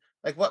custom.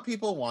 Like what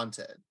people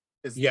wanted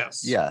is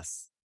Yes.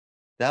 Yes,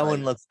 that one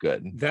Like- looks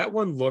good. That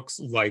one looks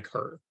like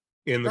her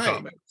in the Right.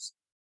 comics.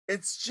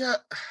 it's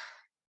just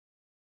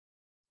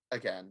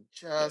again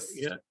just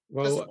Yeah. just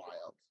Well,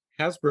 wild.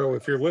 Hasbro,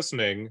 if you're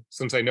listening,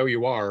 since I know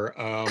you are,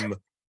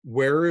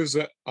 where is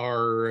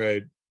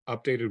our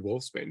updated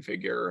Wolfsbane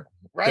figure?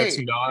 Right.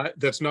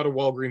 That's not a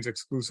Walgreens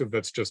exclusive.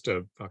 That's just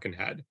a fucking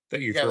head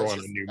that you Yeah, throw that's on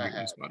a just New a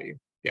Mutants head. body.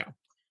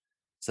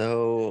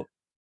 So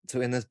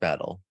in this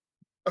battle,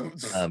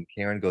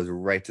 Karen goes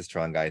right to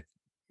Strong Guy.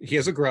 He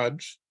has a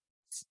grudge.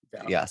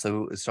 Yeah,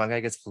 so Strong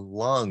Guy gets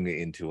flung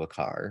into a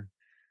car.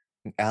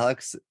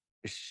 Alex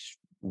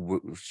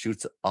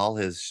shoots all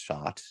his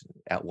shot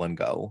at one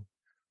go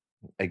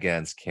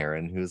against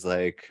Karen, who's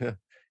like,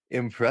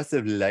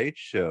 impressive light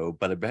show,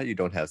 but I bet you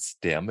don't have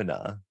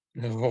stamina.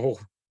 Oh,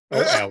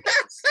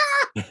 Alex.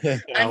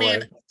 I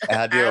mean,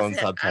 Add your as own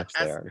ha- subtext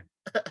as- there.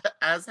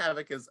 as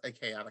Havoc is a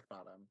chaotic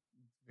bottom.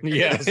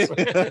 Yes.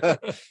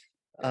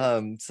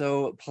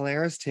 So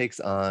Polaris takes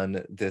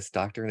on this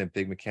doctor in a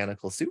big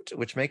mechanical suit,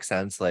 which makes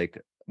sense. Like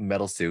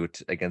metal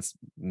suit against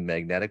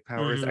magnetic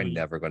powers are Mhm.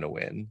 never going to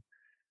win.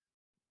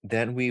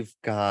 Then we've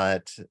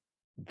got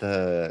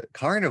the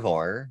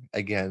carnivore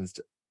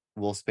against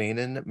Wolfsbane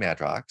and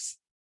Madrox.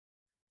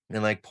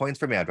 And like points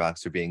for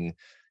Madrox for being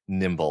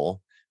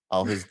nimble.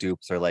 All his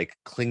dupes are like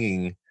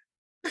clinging,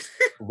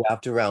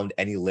 wrapped around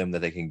any limb that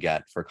they can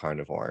get for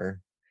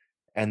carnivore.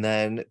 And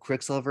then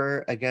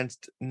Quicksilver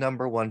against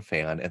number one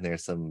fan. And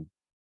there's some,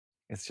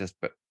 it's just,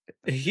 but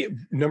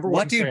Number one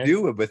what do you fan,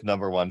 do with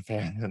number one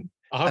fan?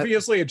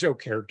 obviously a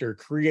joke character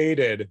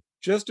created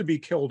just to be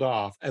killed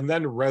off and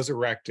then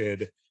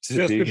resurrected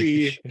just to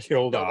be killed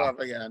Killed off. off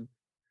again.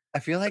 I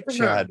feel like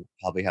Chad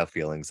probably have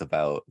feelings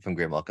about, from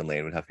Grey Malkin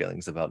Lane would have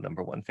feelings about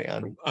number one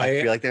fan.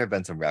 I feel like there have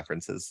been some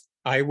references.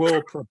 I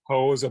will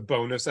propose a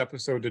bonus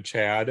episode to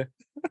Chad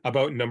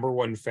about number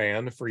one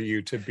fan for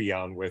you to be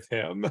on with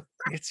him.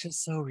 It's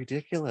just so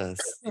ridiculous.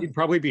 He'd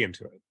probably be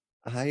into it.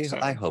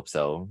 I hope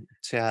so.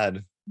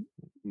 Chad,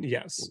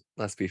 yes.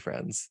 Let's be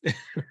friends.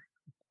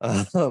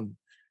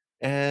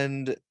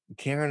 And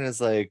Karen is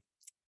like,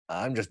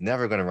 I'm just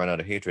never going to run out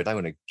of hatred. I'm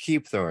going to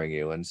keep throwing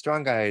you. And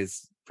Strong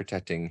Guy's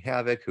protecting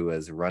Havoc, who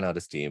has run out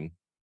of steam.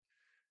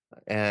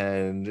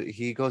 And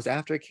he goes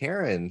after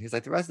Karen. He's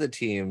like, the rest of the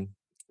team,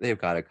 they've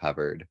got it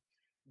covered.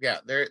 Yeah,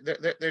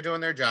 they're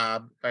doing their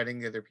job, fighting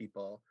the other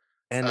people.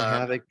 And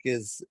Havoc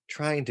is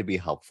trying to be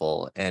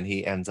helpful, and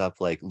he ends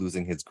up like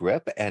losing his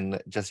grip and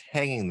just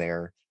hanging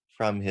there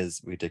from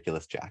his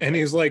ridiculous jacket. And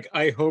he's like,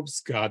 I hope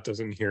Scott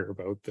doesn't hear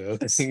about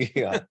this.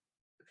 Yeah.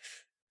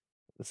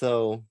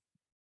 So,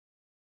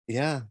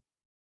 yeah,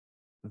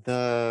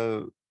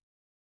 this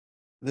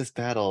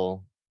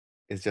battle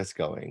is just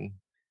going.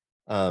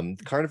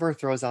 Carnivore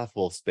throws off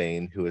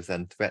Wolfsbane, who is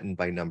then threatened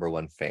by number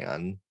one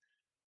fan,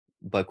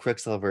 but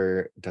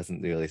Quicksilver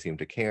doesn't really seem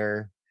to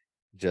care,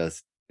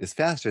 just is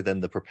faster than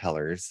the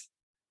propellers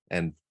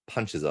and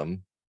punches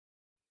them.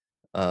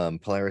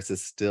 Polaris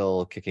is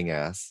still kicking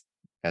ass,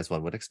 as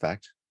one would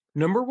expect.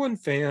 Number one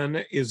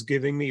fan is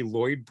giving me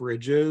Lloyd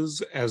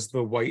Bridges as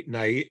the White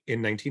Knight in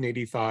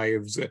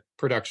 1985's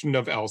production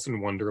of Alice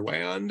in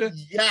Wonderland.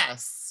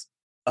 Yes.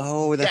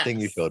 Oh, that thing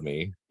you showed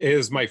me.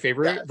 Is my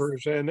favorite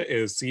version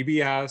is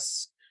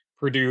CBS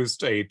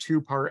produced a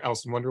 2-part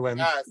Alice in Wonderland.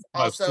 Yes.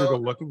 Also, Through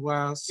the Looking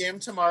Glass. Jam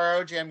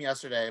tomorrow, jam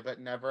yesterday, but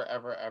never,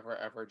 ever, ever,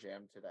 ever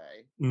jam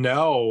today.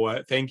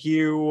 No, thank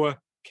you,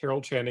 Carol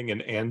Channing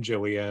and Anne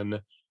Gillian,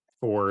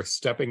 for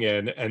stepping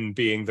in and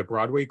being the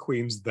Broadway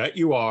queens that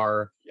you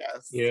are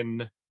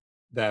in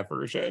that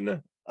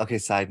version. Okay,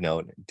 side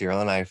note,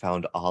 Daryl and I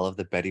found all of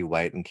the Betty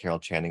White and Carol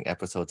Channing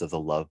episodes of The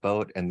Love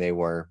Boat, and they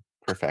were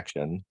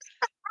perfection.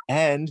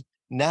 And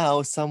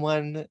now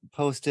someone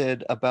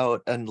posted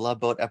about a Love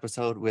Boat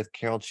episode with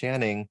Carol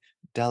Channing,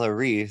 Della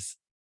Reese,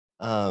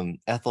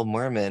 Ethel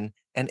Merman,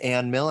 and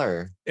Ann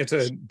Miller.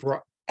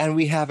 And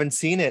we haven't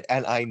seen it,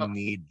 and I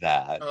need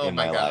that in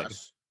my life.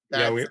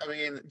 I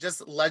mean,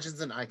 just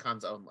legends and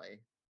icons only.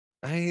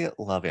 I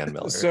love Ann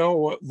Miller.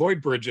 So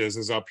Lloyd Bridges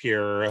is up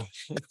here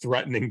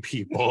threatening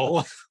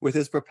people with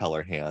his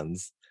propeller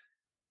hands.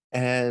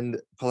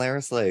 And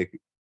Polaris like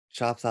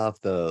chops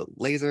off the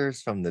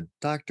lasers from the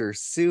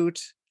doctor's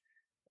suit.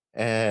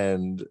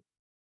 And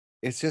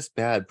it's just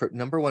bad.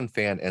 Number one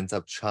fan ends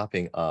up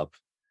chopping up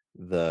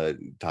the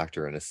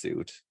doctor in a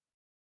suit.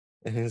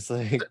 And he's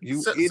like,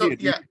 you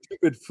idiot, you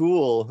stupid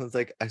fool. It's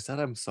like, I said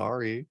I'm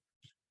sorry.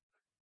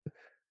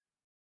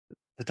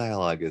 The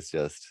dialogue is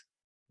just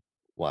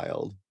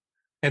wild.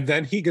 And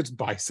then he gets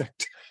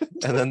bisected.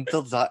 And then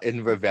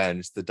in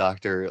revenge, the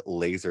doctor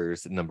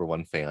lasers number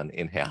one fan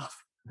in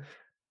half.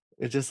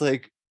 It's just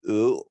like,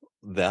 ooh,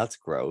 that's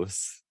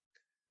gross.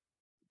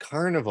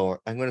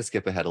 Carnivore. I'm going to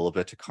skip ahead a little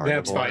bit to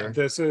Carnivore.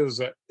 That's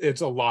fine. It's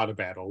a lot of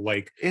battle.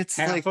 Like it's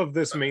half of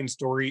this main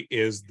story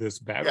is this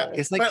battle. Yeah,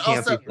 it's like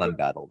campy fun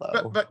battle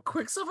though. But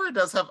Quicksilver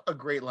does have a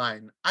great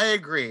line. I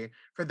agree.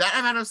 For that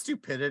amount of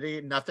stupidity,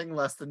 nothing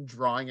less than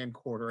drawing and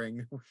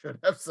quartering should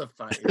have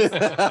sufficed.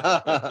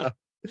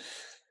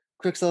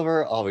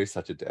 Quicksilver, always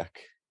such a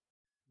dick.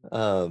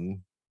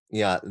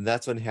 Yeah,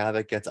 that's when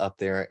Havoc gets up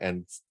there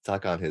and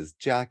stuck on his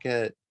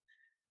jacket.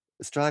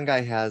 Strong Guy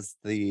has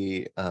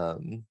the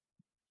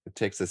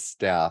takes a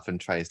staff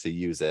and tries to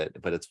use it,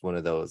 but it's one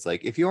of those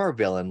like, if you're a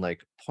villain,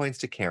 like points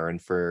to Karen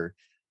for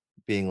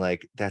being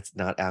like, that's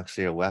not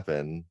actually a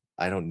weapon.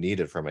 I don't need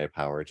it for my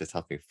power. It just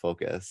helps me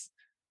focus.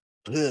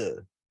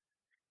 Ugh.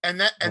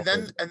 And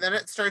then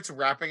it starts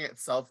wrapping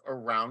itself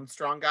around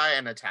Strong Guy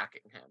and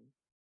attacking him.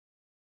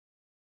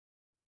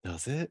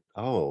 Does it?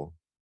 Oh,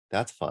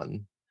 that's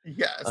fun.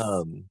 Yes.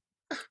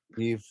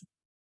 We've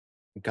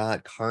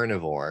got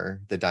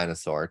Carnivore, the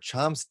dinosaur,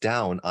 chomps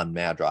down on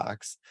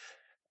Madrox.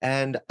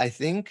 And I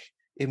think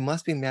it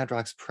must be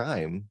Madrox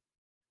Prime,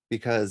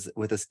 because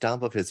with a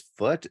stomp of his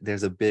foot,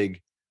 there's a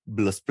big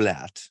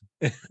blusplat.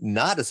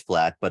 Not a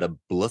splat, but a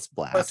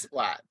blusplat.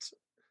 Blusplat.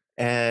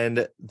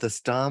 And the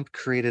stomp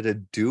created a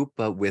dupe,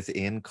 but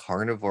within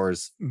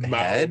Carnivore's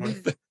head.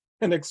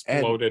 And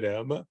exploded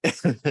him.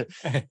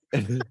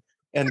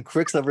 And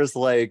Quicksilver's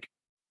like,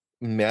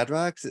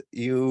 Madrox,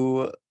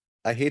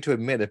 I hate to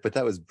admit it, but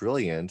that was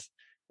brilliant.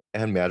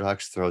 And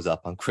Madrox throws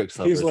up on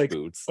Quicksilver's He's like,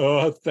 boots.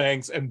 Oh,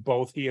 thanks. And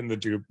both he and the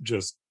dupe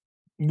just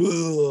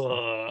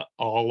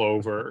all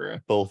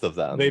over. Both of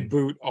them. They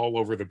boot all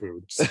over the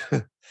boots.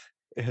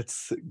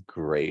 It's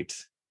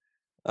great.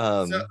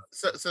 So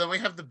then we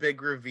have the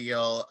big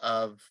reveal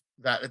of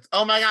that. It's,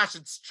 oh my gosh,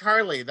 it's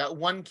Charlie, that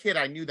one kid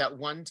I knew that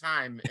one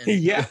time.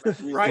 Yeah,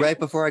 right. Right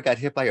before I got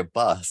hit by a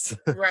bus.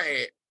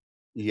 Right.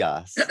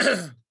 Yes.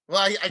 Well,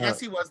 I guess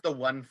he was the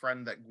one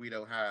friend that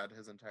Guido had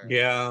his entire life.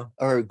 Yeah.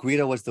 Or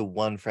Guido was the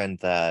one friend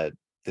that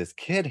this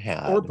kid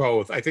had. Or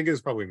both. I think it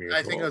was probably mutual.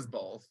 I think it was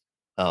both.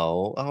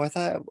 Oh, I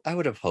thought I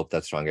would have hoped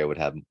that Strong Guy would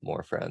have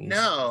more friends.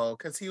 No,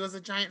 because he was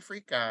a giant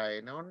freak guy.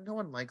 No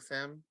one likes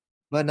him.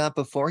 But not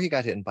before he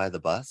got hit by the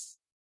bus.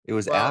 It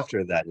was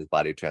after that his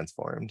body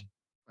transformed.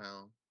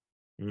 Well.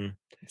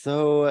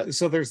 So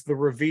there's the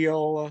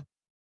reveal.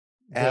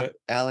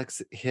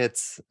 Alex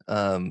hits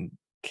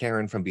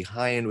Karen from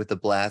behind with the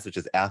blast, which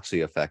is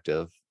actually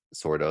effective,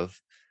 sort of.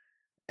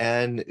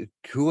 And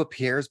who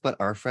appears but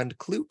our friend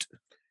Clute?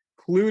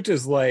 Clute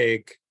is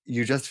like,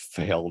 you just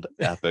failed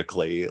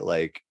epically.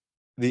 Like,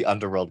 the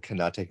underworld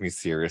cannot take me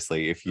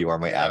seriously if you are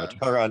my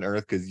avatar on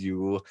Earth, because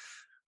you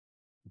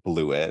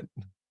blew it.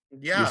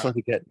 Yeah. You're supposed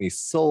to get me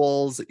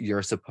souls.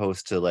 You're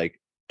supposed to like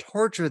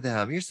torture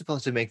them. You're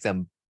supposed to make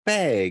them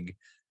beg.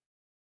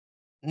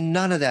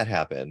 None of that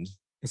happened.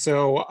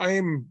 So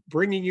I'm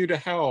bringing you to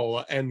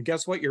hell, and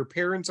guess what? Your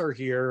parents are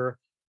here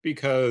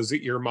because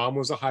your mom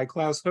was a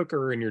high-class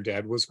hooker and your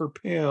dad was her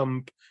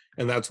pimp,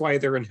 and that's why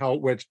they're in hell,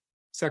 which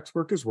sex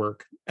work is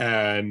work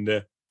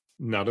and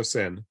not a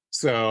sin.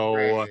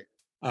 So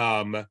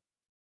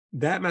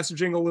that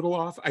messaging a little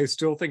off. I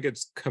still think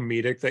it's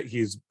comedic that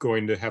he's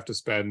going to have to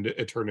spend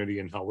eternity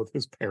in hell with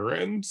his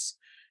parents.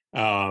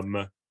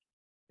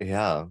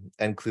 Yeah,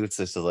 and Clute's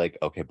just like,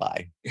 okay,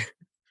 bye.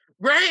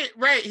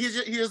 Right.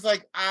 He was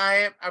like,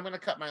 I'm gonna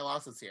cut my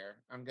losses here.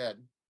 I'm good.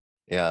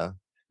 Yeah.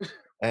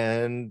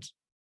 and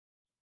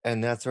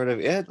that's sort of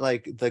it.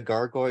 Like, the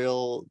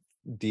gargoyle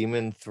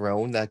demon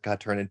throne that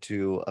got turned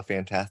into a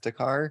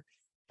Fantasticar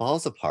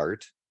falls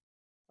apart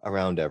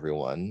around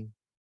everyone.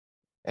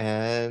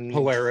 And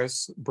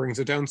Polaris brings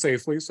it down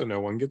safely so no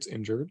one gets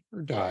injured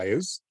or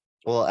dies.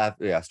 Well,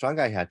 Strong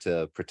Guy had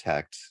to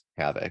protect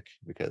Havoc,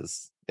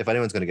 because if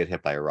anyone's going to get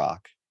hit by a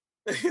rock,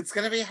 it's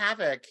going to be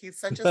Havoc. He's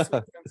such a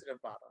sweet,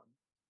 sensitive bottom.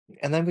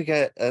 And then we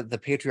get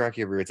the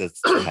patriarchy rears its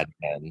head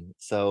again.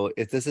 So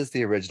if this is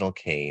the original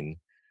Kane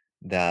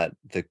that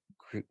the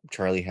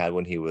Charlie had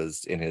when he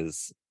was in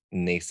his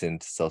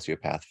nascent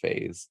sociopath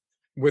phase,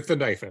 with the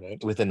knife in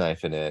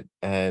it,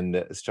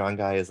 and Strong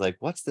Guy is like,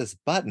 what's this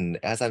button,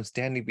 as I'm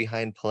standing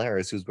behind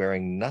Polaris, who's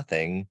wearing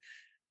nothing,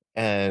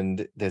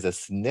 and there's a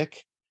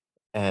snick,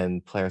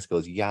 and Polaris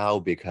goes yow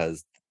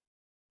because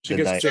she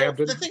gets jabbed.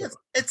 The thing is,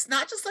 it's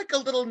not just like a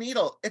little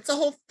needle, it's a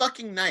whole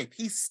fucking knife.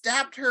 He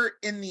stabbed her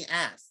in the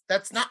ass.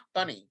 That's not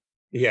funny.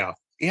 Yeah,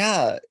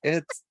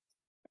 it's,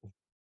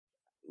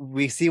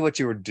 we see what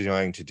you were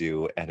trying to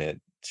do, and it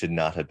should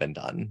not have been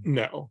done.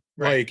 No,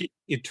 right. Like,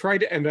 it tried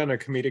to end on a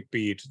comedic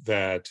beat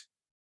that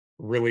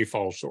really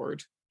falls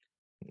short.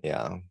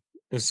 Yeah.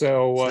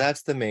 So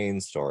that's the main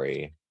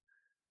story.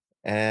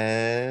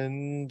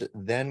 And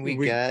then we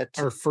get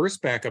our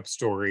first backup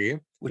story,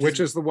 which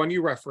is the one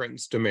you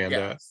referenced,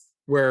 Amanda,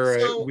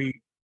 where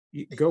we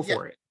go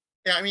for it.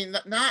 Yeah, I mean,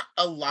 not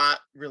a lot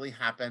really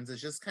happens.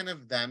 It's just kind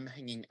of them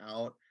hanging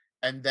out,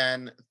 and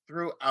then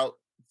throughout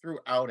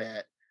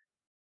it,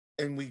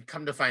 and we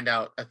come to find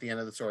out at the end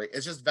of the story,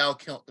 it's just Val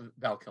Cooper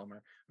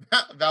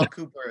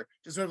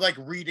just sort of like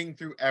reading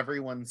through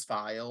everyone's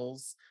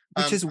files,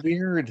 which is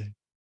weird.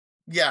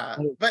 Yeah,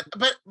 but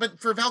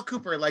for Val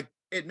Cooper, like,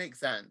 it makes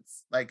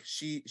sense. Like,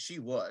 she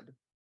would,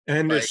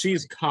 and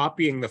she's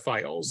copying the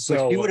files.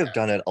 So she would have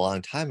done it a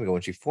long time ago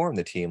when she formed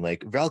the team.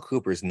 Like, Val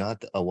Cooper's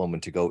not a woman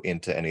to go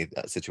into any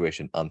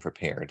situation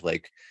unprepared.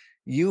 Like,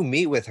 you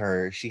meet with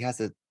her, she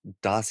has a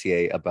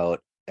dossier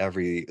about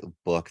every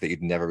book that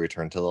you'd never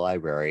return to the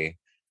library.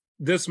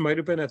 This might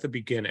have been at the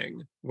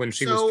beginning when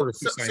she was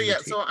first assigned the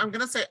team. So I'm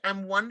gonna say,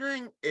 I'm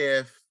wondering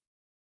if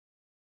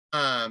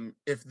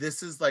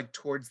this is like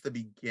towards the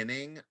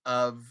beginning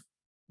of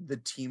the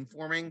team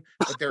forming,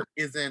 but there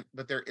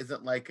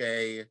isn't like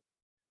a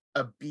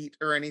beat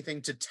or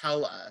anything to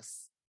tell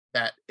us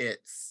that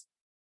it's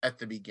at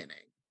the beginning.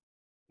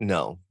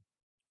 No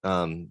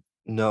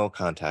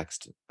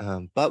context.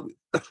 But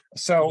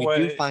so we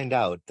do find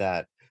out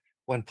that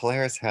when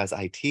Polaris has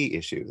IT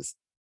issues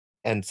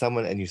and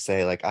you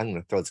say, like, I'm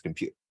going to throw this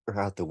computer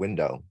out the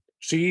window,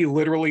 she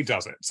literally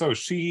does it. So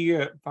she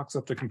fucks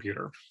up the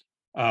computer.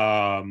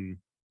 And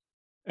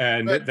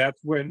that's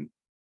when.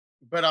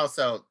 But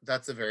also,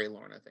 that's a very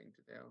Lorna thing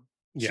to do.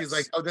 Yes. She's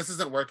like, oh, this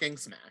isn't working,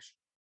 smash.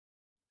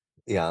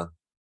 Yeah,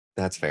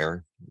 that's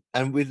fair.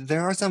 And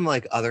there are some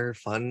like other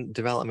fun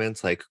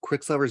developments, like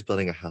Quicksilver's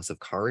building a house of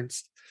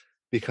cards,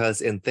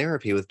 because in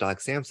therapy with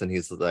Doc Samson,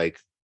 he's like,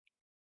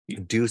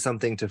 do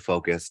something to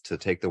focus, to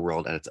take the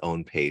world at its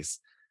own pace.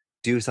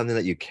 Do something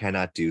that you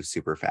cannot do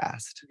super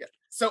fast. Yeah.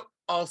 So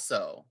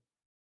also,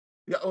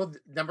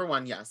 number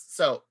one, yes.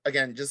 So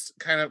again, just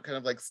kind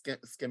of like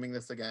skimming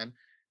this again.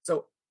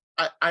 So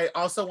I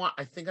also want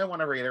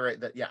to reiterate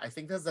that, yeah, I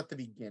think that's at the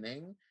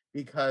beginning,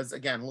 because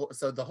again,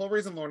 so the whole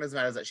reason Lorna's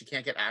mad is that she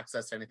can't get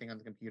access to anything on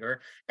the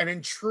computer, and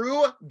in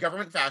true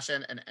government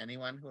fashion, and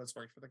anyone who has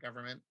worked for the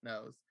government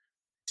knows,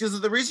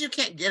 just the reason you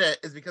can't get it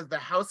is because the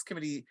House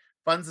committee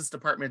funds this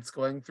department's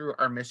going through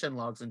our mission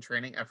logs and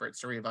training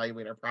efforts to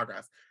reevaluate our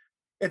progress.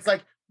 It's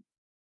like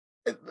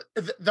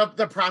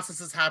the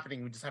process is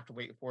happening. We just have to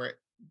wait for it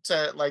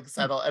to like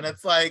settle, and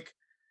it's like,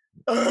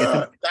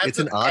 It's that's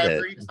an audit.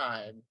 every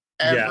time.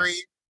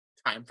 Yes.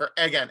 For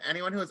again,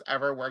 anyone who has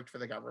ever worked for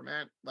the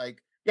government,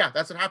 like, yeah,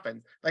 that's what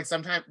happens. Like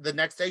sometimes the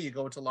next day you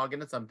go to log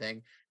into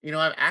something, you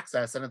don't have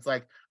access, and it's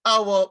like,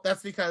 oh well,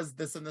 that's because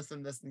this and this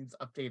and this needs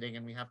updating,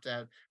 and we have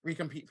to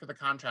recompete for the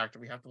contract, or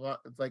we have to.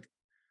 It's like,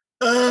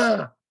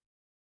 ugh,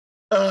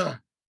 ugh.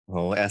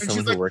 Oh, as And someone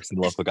she's who like, works in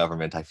local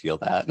government, I feel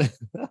that.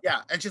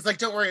 yeah, and she's like,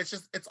 don't worry,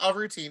 it's all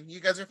routine.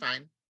 You guys are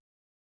fine.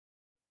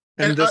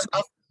 And this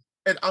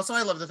And also,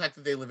 I love the fact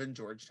that they live in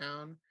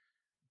Georgetown.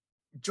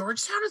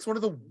 Georgetown is one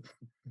of the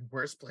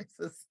worst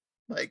places,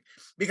 like,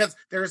 because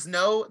there's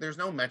no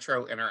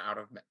metro in or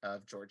out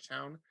of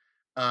Georgetown.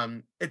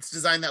 It's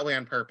designed that way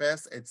on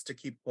purpose. It's to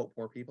keep, quote,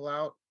 poor people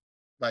out,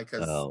 like,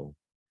 because Oh,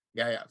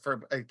 yeah,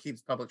 for it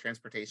keeps public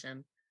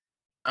transportation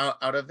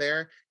out of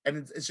there,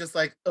 and it's just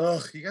like,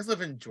 ugh, you guys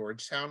live in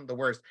Georgetown, the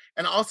worst.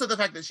 And also the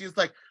fact that she's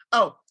like,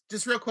 oh,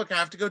 just real quick, I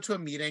have to go to a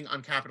meeting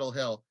on Capitol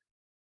Hill.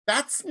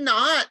 That's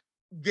not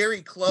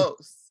very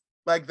close.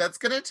 Like, that's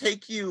gonna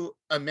take you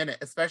a minute,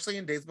 especially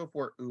in days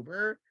before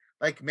Uber.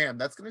 Like, man,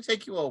 that's gonna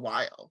take you a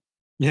while.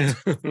 yeah.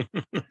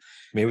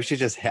 maybe she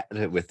just had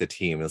it with the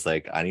team. It's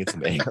like, I need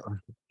some air.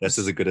 That's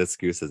as a good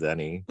excuse as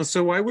any.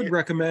 So I would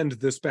recommend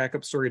this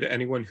backup story to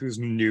anyone who's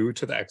new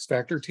to the X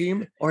Factor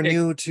team. Or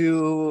new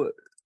to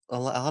a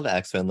lot of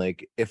X-Men.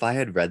 Like, if I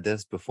had read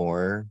this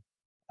before,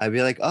 I'd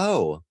be like,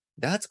 oh,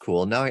 that's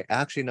cool. Now I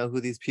actually know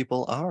who these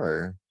people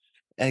are.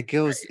 And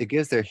it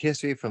gives their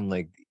history from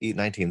like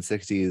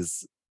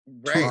 1960s to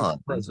Right. on.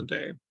 Present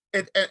day.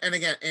 And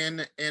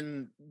again,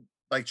 in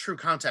like true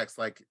context,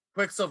 like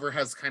Quicksilver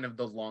has kind of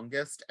the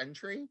longest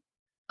entry,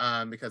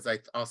 because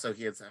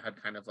he has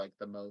had kind of like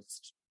the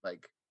most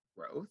like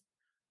growth,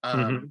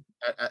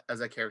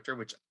 as a character,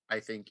 which I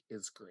think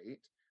is great.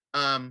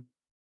 And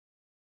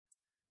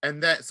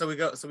then so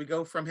we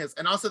go from his,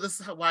 and also this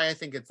is why I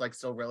think it's like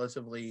still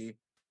relatively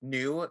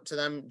new to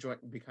them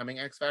becoming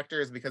X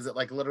Factor, is because it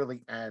like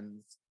literally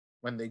ends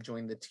when they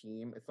join the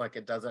team. It's like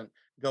it doesn't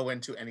go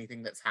into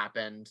anything that's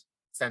happened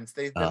since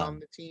they've been on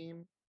the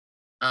team.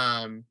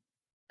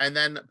 And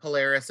then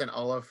Polaris and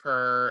all of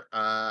her,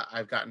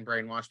 I've gotten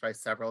brainwashed by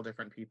several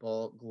different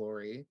people,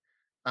 glory.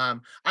 I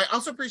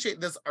also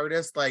appreciate this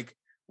artist like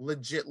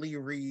legitly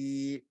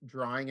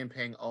redrawing and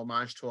paying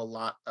homage to a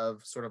lot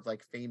of sort of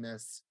like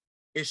famous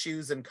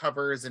issues and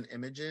covers and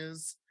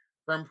images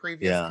from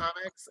previous Yeah.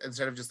 comics,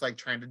 instead of just like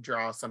trying to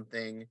draw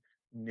something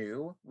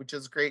new, which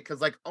is great,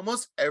 because like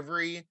almost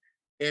every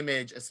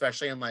image,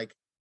 especially in like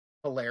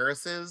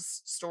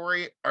Polaris's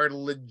story, are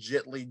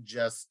legitly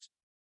just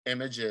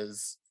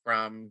images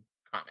from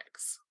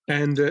comics.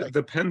 And Like,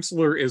 the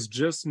penciler is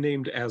just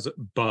named as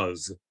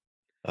Buzz.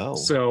 Oh.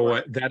 So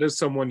right. that is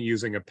someone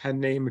using a pen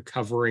name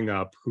covering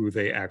up who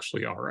they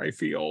actually are, I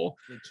feel.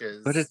 Which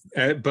is,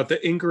 But the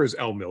inker is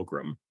L.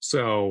 Milgram.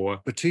 So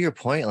But to your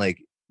point,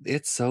 like,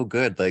 it's so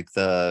good. Like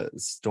the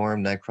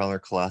Storm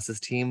Nightcrawler Colossus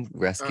team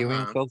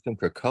rescuing folks from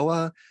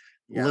Krakoa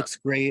yeah, looks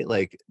great.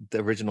 Like the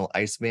original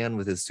Iceman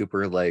with his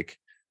super like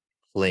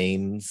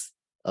planes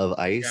of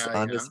ice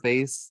on his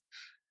face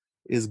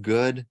is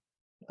good.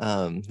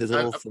 His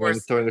little of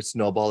course, throwing a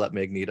snowball at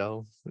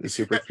Magneto is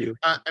super cute.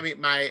 I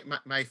mean,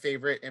 my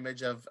favorite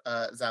image of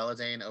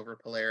Zaladane over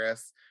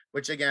Polaris,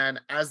 which again,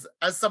 as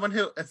someone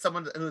who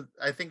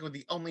I think was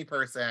the only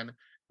person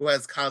who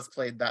has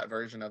cosplayed that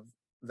version of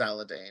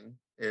Zaladane,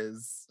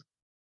 is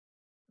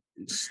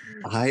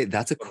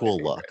That's a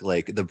cool look.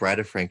 Like the Bride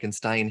of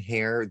Frankenstein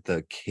hair,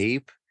 the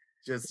cape,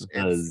 just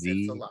the it's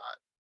Z. a lot.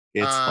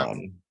 It's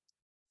fun.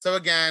 So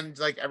again,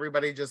 like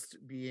everybody just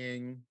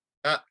being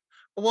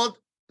well,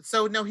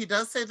 so no, he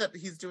does say that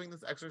he's doing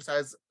this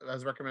exercise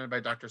as recommended by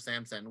Dr.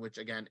 Sampson, which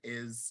again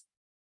is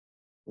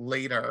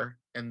later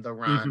in the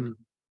run.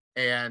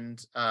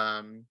 And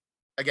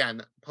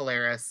again,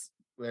 Polaris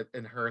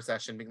in her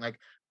session being like,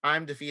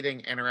 I'm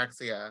defeating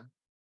anorexia,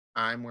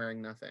 I'm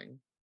wearing nothing.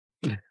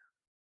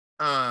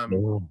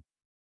 So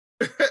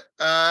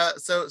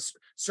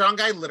Strong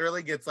Guy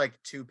literally gets like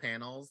 2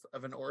 panels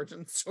of an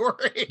origin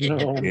story.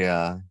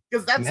 Yeah,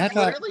 because that's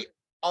literally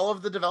all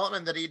of the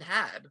development that he'd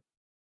had.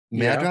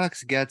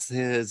 Madrox gets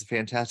his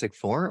Fantastic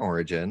Four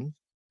origin.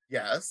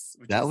 Yes,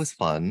 that was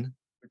fun.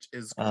 Which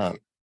is great.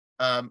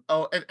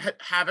 Oh, and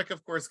Havoc,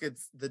 of course,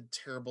 gets the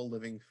terrible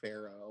living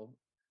pharaoh.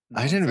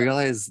 I didn't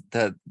realize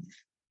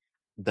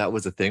that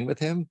was a thing with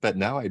him, but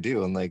now I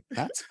do. I'm like,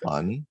 that's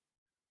fun.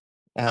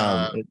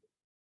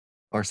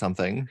 Or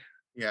something.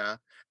 Yeah.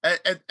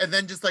 And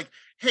then just like,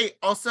 hey,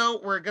 also,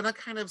 we're gonna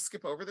kind of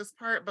skip over this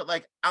part, but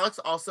like Alex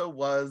also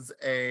was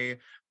a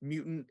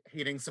mutant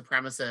hating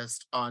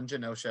supremacist on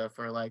Genosha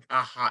for like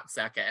a hot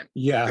second.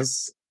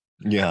 Yes.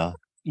 Yeah.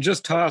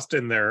 just tossed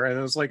in there, and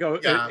it was like, oh,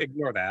 Yeah.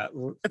 ignore that.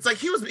 It's like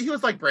he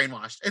was like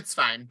brainwashed. It's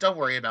fine. Don't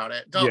worry about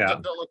it. Don't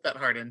look that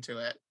hard into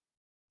it.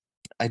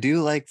 I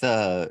do like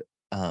the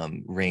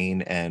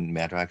Rain and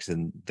Madrox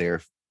in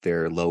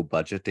their low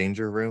budget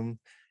danger room,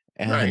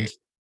 and Right.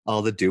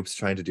 all the dupes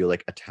trying to do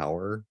like a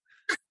tower,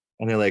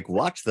 and they're like,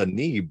 "Watch the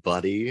knee,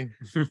 buddy."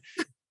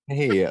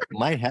 Hey,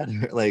 my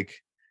head,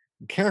 like,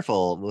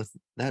 careful with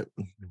that.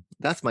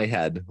 That's my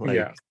head. Like,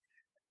 Yeah.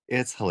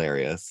 it's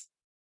hilarious.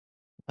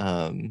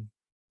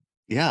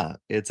 Yeah,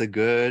 it's a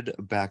good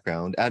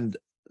background, and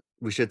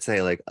we should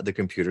say like the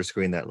computer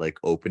screen that like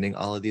opening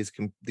all of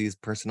these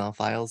personnel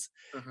files.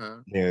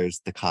 Uh-huh. There's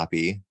the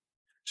copy.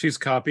 She's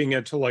copying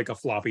it to like a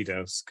floppy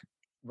disk.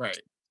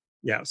 Right.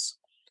 Yes.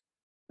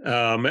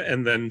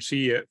 And then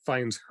she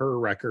finds her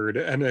record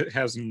and it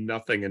has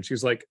nothing, and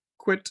she's like,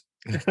 quit.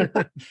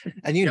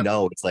 And Yep.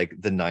 it's like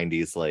the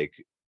 90s,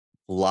 like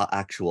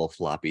actual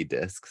floppy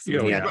disks.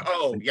 Oh, yeah.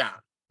 Oh yeah.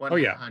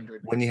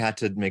 100. When you had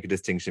to make a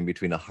distinction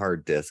between a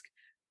hard disk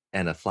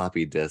and a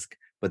floppy disk,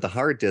 but the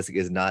hard disk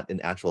is not an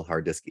actual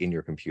hard disk in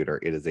your computer.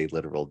 It is a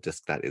literal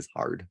disk that is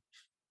hard.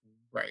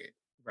 Right.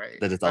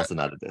 That is also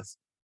not a disk.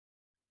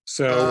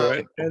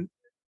 So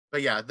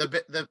but yeah,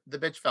 the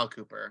bitch Fel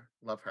Cooper,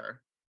 love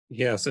her.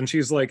 Yes, and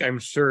she's like, I'm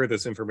sure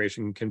this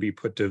information can be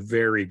put to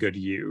very good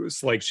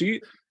use. Like she's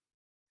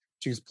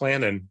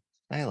planning.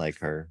 I like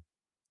her.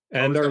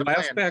 And our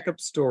last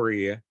backup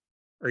story,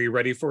 are you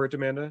ready for it,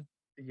 Amanda?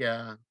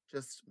 Yeah,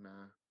 just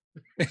nah.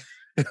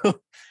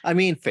 I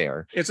mean,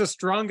 fair. It's a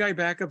strong guy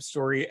backup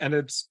story, and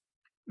it's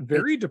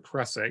very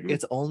depressing.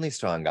 It's only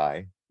strong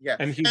guy. Yeah,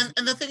 and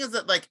the thing is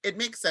that like it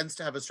makes sense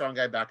to have a strong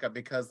guy backup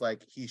because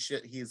like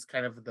he's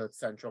kind of the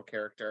central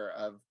character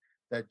of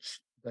the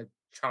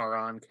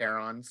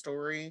Charon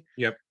story.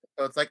 Yep.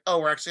 So it's like, oh,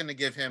 we're actually going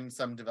to give him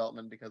some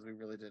development because we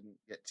really didn't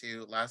get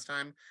to last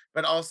time.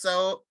 But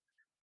also,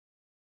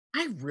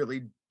 I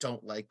really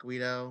don't like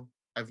Guido.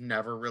 I've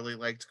never really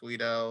liked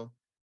Guido.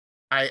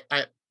 I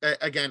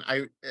kind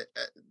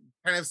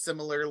of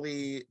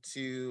similarly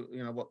to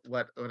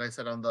what I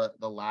said on the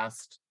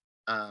last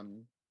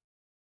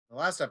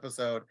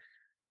episode.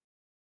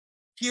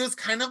 He was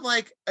kind of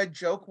like a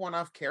joke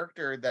one-off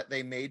character that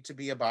they made to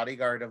be a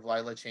bodyguard of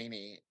Lila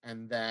Cheney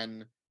and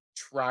then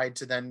tried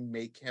to then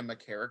make him a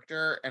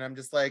character. And I'm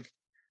just like,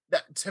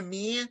 that to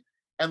me,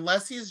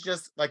 unless he's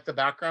just like the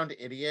background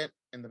idiot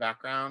in the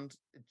background,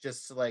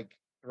 just to like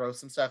throw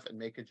some stuff and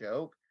make a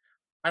joke,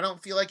 I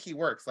don't feel like he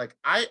works. Like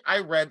I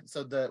read,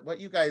 so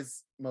what you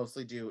guys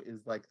mostly do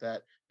is like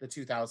the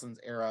 2000s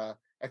era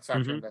X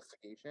Factor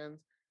investigations.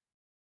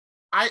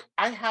 I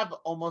have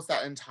almost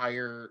that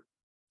entire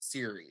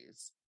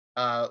series.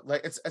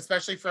 Like it's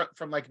especially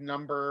from like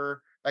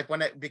number, like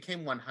when it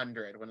became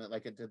 100, when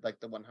it did like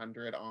the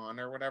 100 on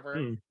or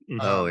whatever.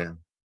 Oh yeah.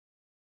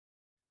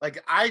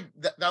 Like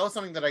that was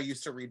something that I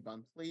used to read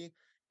monthly,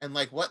 and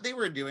like what they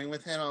were doing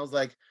with him, I was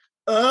like,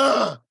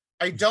 ugh,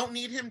 I don't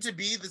need him to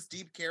be this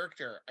deep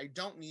character. I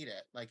don't need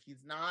it. Like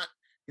he's not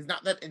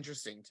that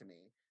interesting to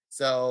me.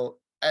 So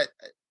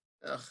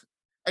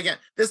again,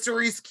 this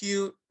story's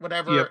cute,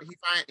 whatever. Yep.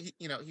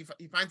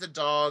 He finds a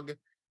dog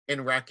in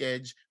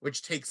wreckage,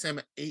 which takes him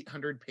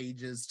 800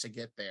 pages to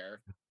get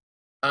there.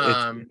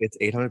 It's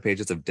 800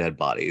 pages of dead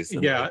bodies.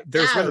 Yeah,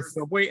 there's a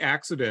subway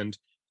accident.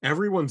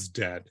 Everyone's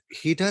dead.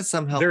 He does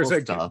some helpful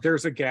stuff.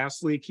 There's a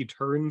gas leak. He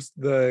turns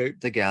the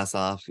gas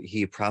off.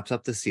 He props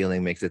up the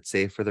ceiling, makes it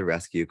safe for the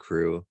rescue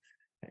crew,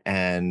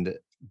 and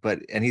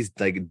he's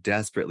like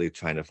desperately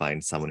trying to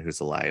find someone who's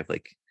alive.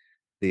 Like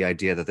the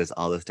idea that there's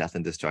all this death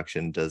and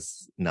destruction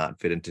does not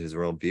fit into his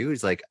worldview.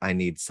 He's like, I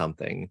need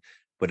something,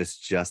 but it's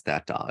just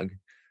that dog.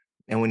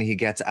 And when he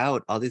gets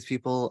out, all these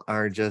people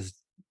are just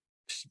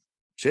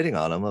shitting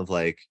on him of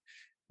like,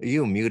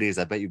 you muties,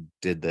 I bet you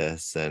did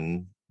this.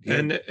 And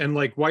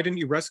like, why didn't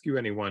you rescue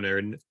anyone?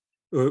 And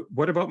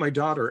what about my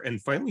daughter?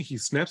 And finally he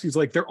snaps. He's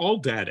like, they're all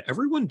dead.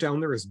 Everyone down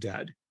there is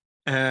dead.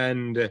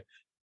 And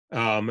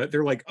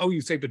they're like, oh,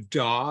 you saved a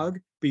dog,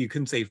 but you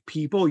couldn't save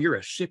people. You're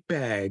a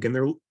shitbag.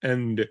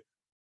 And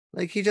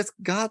like, he just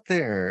got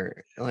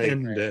there. Like,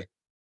 and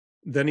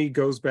then he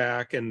goes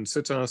back and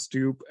sits on a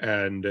stoop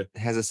and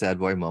has a sad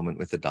boy moment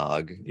with the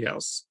dog.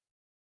 Yes.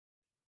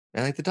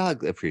 And like the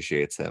dog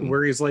appreciates him.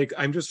 Where he's like,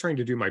 I'm just trying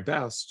to do my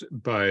best,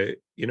 but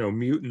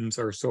mutants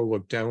are so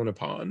looked down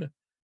upon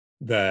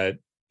that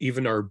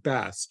even our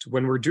best,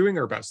 when we're doing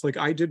our best, like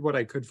I did what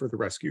I could for the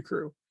rescue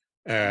crew.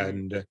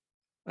 And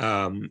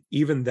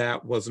even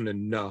that wasn't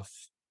enough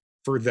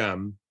for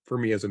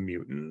me as a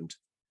mutant.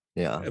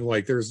 Yeah. And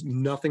like there's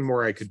nothing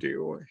more I could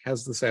do.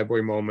 Has the sad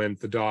boy moment,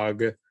 the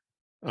dog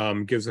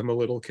gives him a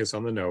little kiss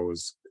on the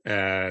nose,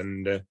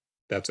 and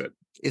that's it.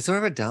 It's sort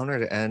of a downer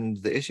to end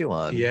the issue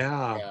on.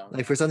 Yeah.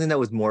 Like for something that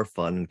was more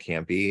fun and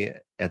campy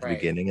at the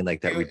beginning, and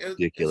like that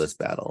ridiculous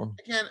battle.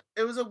 Again,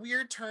 it was a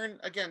weird turn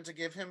again to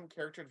give him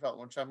character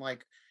development, which I'm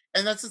like,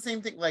 and that's the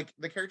same thing, like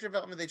the character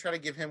development they try to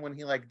give him when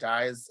he like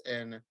dies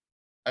in,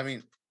 I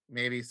mean,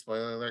 maybe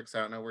spoiler alert, because I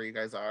don't know where you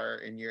guys are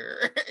in your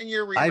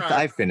rerun.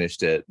 I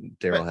finished it.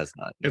 Daryl has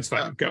not. It's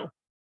fine. Go.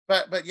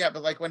 but yeah,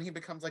 but like when he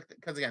becomes like,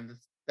 because again,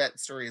 that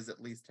story is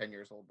at least 10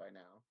 years old by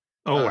now.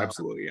 Oh, Uh,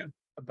 absolutely, yeah.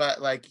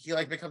 but like he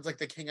like becomes like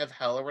the king of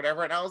hell or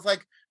whatever, and I was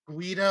like,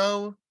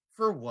 Guido,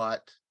 for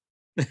what?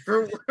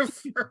 For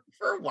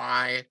for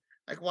why?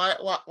 Like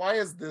why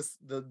is this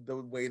the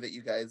way that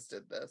you guys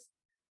did this?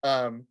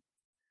 Um,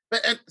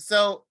 but and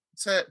so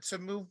to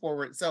move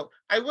forward, so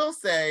I will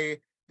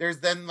say there's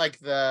then like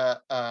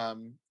the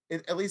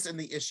at least in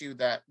the issue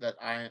that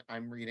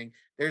I'm reading,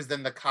 there's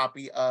then the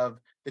copy of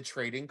the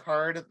trading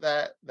card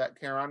that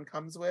Charon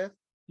comes with.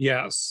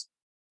 Yes.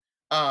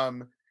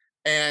 Um,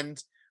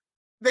 and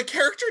the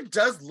character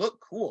does look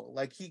cool.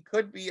 Like he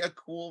could be a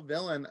cool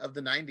villain of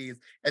the 90s.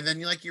 And then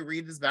you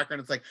read his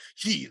background, it's like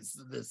he's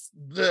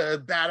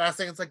the badass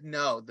thing. It's like,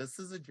 no, this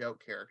is a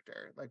joke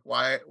character. Like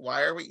why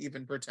are we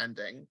even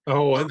pretending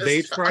Oh, on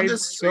this trading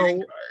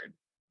card?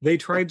 they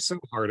tried so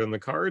hard on the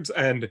cards,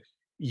 and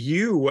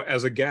you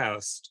as a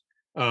guest,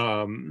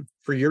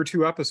 for your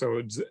 2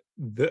 episodes,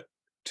 the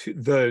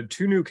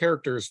 2 new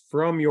characters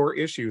from your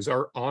issues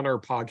are on our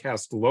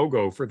podcast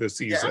logo for this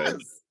season Yes.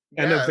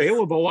 and Yes.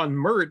 available on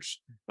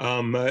merch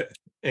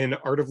in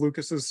Art of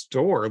Lucas's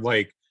store,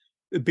 like,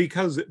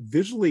 because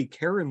visually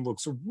Karen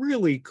looks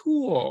really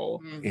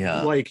cool.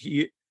 Yeah. Like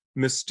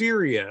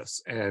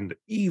mysterious and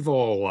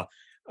evil.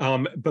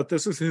 But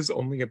this is his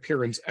only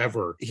appearance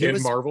ever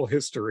in Marvel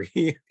history.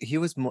 He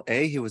was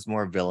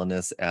more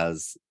villainous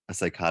as a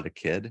psychotic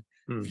kid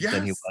than he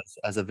Yes. was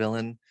as a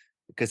villain,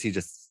 because he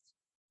just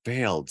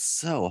failed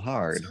so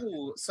hard.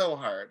 So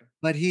hard.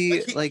 But he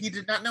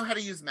did not know how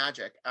to use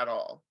magic at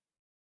all.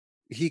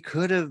 He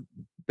could have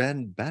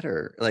been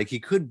better. Like he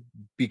could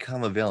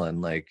become a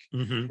villain. Like,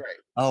 Right.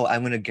 oh,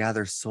 I'm going to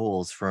gather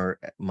souls for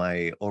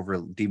my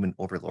demon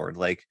overlord.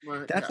 Like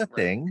that's a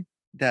thing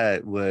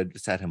that would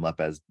set him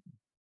up as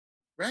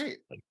right,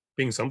 like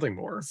being something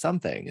more.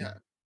 Something. Yeah.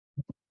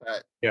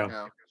 But yeah,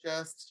 no,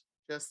 just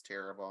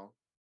terrible.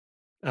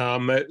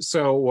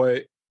 So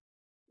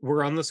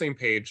we're on the same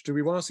page. Do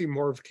we want to see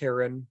more of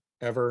Karen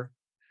ever?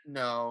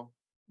 No.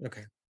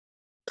 Okay.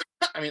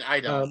 I mean, I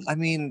don't. I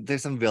mean,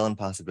 there's some villain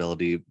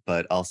possibility,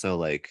 but also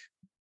like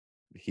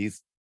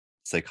he's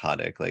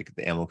psychotic. Like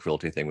the animal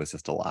cruelty thing was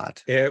just a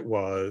lot. It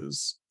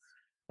was.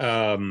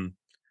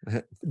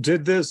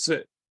 Did this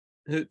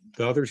the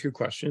other 2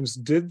 questions,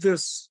 did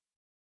this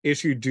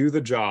issue do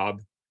the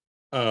job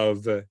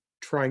of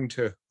trying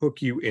to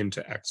hook you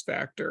into X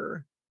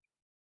Factor?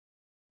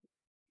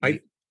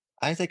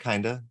 I say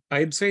kinda.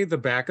 I'd say the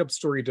backup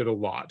story did a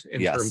lot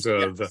in terms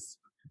of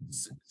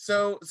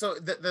So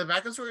the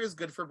backup story is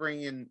good for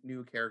bringing in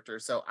new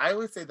characters. So I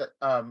always say that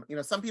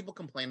some people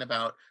complain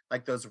about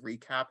like those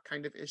recap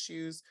kind of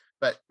issues,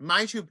 but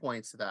my 2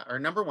 points to that are,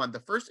 number one,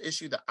 the first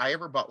issue that I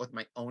ever bought with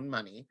my own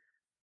money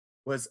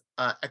was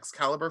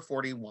Excalibur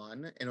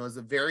 41, and it was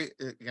a very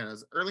it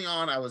was early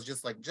on. I was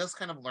just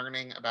kind of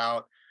learning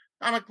about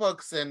comic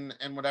books and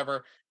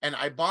whatever, and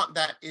I bought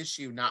that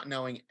issue not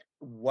knowing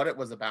what it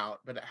was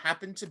about, but it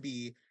happened to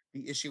be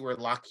the issue where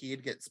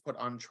Lockheed gets put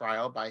on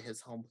trial by his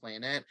home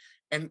planet,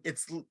 and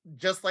it's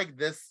just like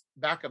this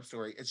backup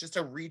story. It's just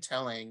a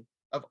retelling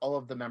of all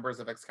of the members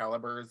of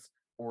Excalibur's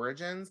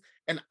origins,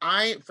 and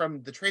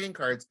from the trading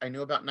cards, I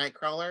knew about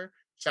Nightcrawler,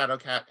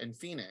 Shadowcat, and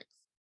Phoenix.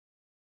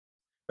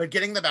 But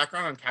getting the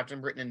background on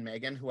Captain Britain and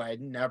Megan, who I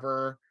had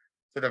never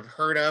sort of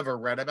heard of or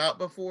read about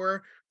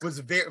before, was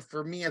very,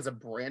 for me as a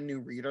brand new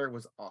reader,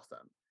 was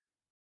awesome.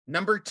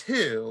 Number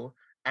 2,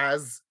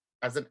 as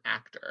an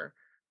actor,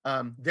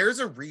 there's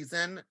a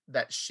reason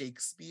that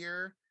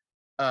Shakespeare,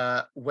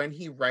 when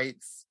he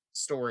writes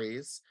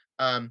stories,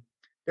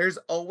 there's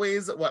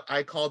always what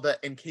I call the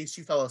 "in case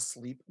you fell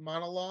asleep"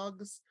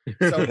 monologues.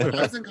 So when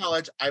I was in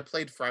college, I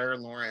played Friar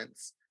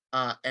Lawrence,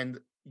 and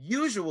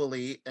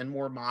usually in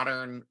more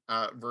modern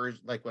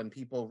version, like when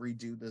people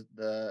redo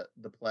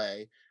the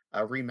play,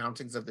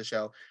 remountings of the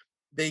show,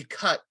 they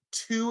cut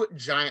 2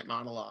 giant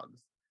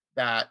monologues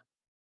that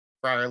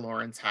Friar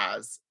Lawrence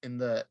has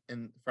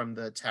from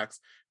the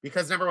text,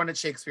 because number one, it's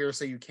Shakespeare,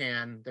 so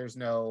there's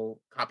no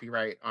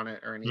copyright on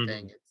it or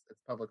anything. It's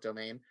public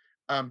domain.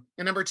 And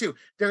number 2,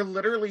 they're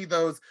literally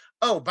those,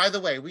 oh, by the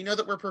way, we know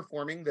that we're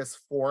performing this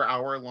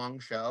 4-hour long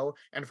show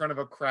in front of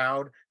a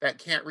crowd that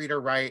can't read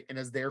or write and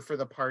is there for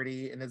the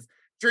party and is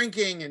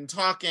drinking and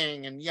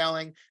talking and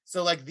yelling.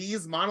 So like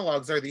these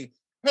monologues are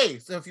hey,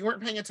 so if you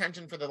weren't paying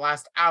attention for the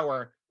last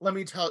hour, let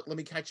me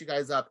catch you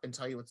guys up and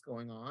tell you what's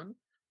going on.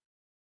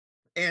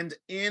 And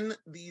in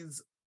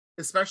these,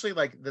 especially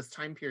like this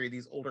time period,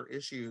 these older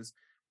issues,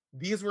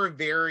 these were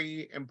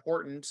very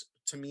important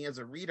to me as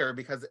a reader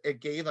because it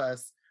gave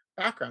us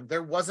background.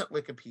 There wasn't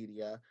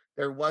Wikipedia.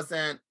 There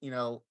wasn't,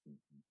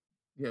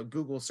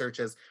 Google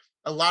searches.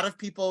 A lot of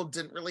people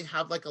didn't really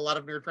have like a lot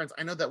of nerd friends.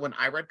 I know that when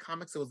I read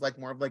comics, it was like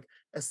more of like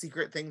a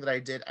secret thing that I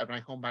did at my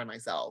home by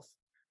myself.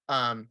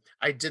 I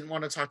didn't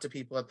want to talk to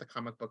people at the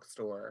comic book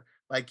store.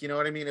 Like, you know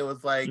what I mean? It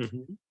was like,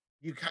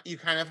 you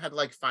kind of had to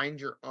like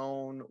find your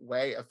own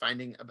way of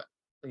finding about,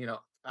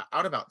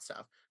 out about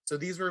stuff. So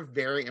these were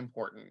very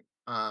important.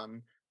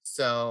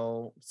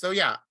 So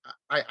yeah,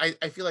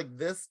 I feel like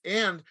this,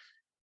 and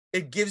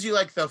it gives you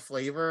like the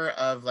flavor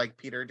of like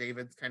Peter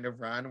David's kind of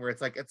run, where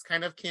it's like it's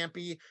kind of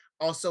campy,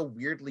 also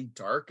weirdly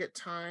dark at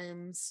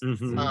times.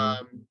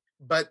 Mhm.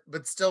 But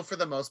still for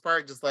the most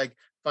part, just like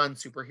fun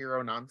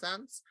superhero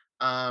nonsense.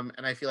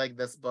 And I feel like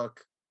this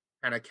book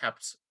kind of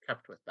kept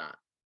with that.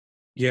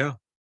 Yeah.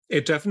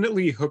 It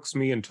definitely hooks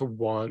me into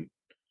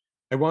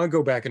I want to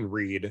go back and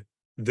read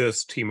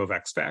this team of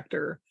X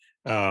Factor,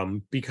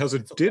 because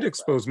it It's did well read.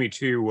 expose me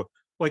to,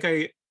 like,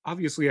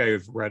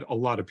 I've read a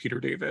lot of Peter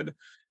David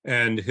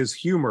and his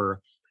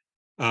humor.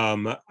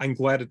 I'm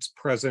glad it's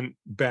present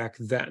back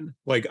then.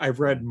 Like, I've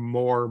read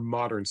more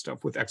modern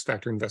stuff with X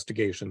Factor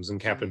Investigations and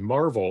Captain Mhm.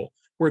 Marvel,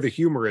 where the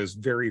humor is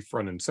very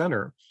front and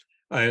center.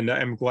 And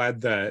I'm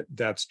glad that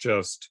that's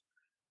just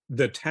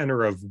the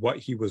tenor of what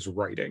he was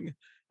writing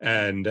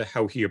and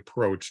how he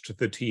approached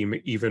the team,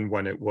 even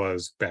when it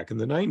was back in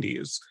the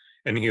 90s.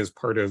 And he is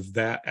part of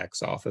that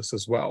X office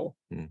as well.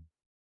 Mm.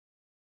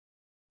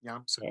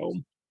 Yeah.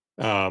 So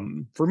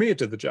for me, it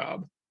did the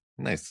job.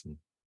 Nice.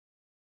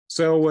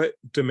 So,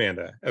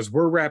 Demanda, as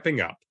we're wrapping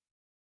up,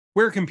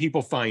 where can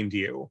people find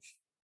you?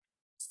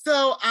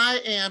 So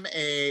I'm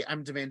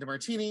Demanda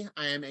Martini.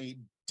 I am a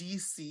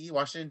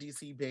Washington,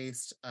 DC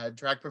based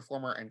drag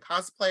performer and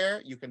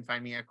cosplayer. You can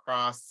find me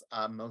across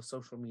most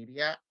social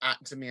media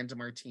at Demanda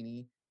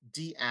Martini,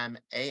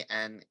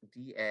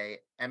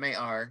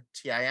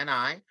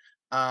 DMANDAMARTINI.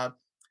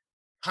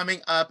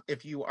 Coming up,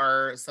 if you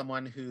are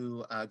someone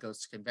who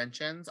goes to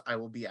conventions, I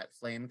will be at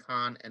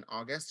FlameCon in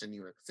August in New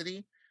York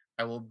City.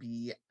 I will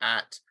be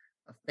at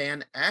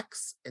Fan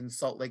X in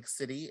Salt Lake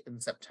City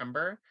in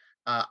September.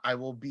 I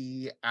will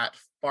be at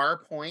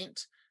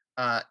Farpoint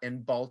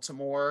in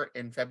Baltimore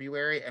in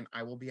February, and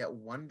I will be at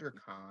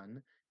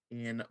WonderCon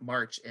in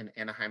March in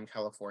Anaheim,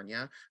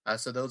 California.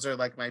 So those are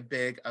like my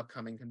big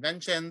upcoming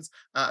conventions.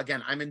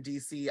 Again, I'm in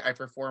DC. I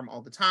perform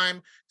all the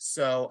time.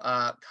 So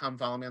come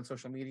follow me on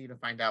social media to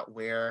find out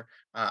where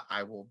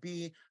I will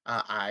be.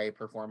 I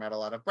perform at a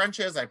lot of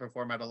brunches. I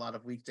perform at a lot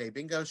of weekday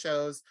bingo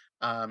shows.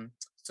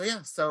 So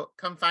yeah, so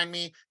come find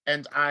me.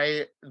 And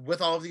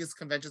with all of these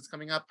conventions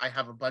coming up, I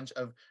have a bunch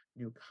of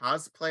new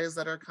cosplays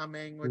that are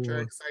coming, which are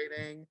Ooh,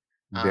 exciting.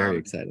 Very Um,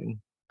 exciting.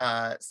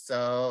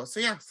 so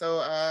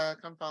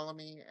come follow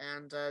me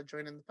and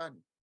join in the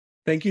fun.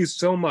 thank you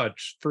so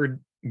much for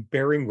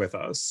bearing with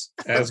us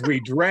as we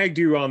dragged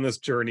you on this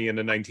journey in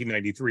the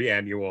 1993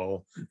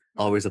 annual.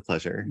 Always a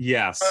pleasure.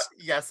 Yes.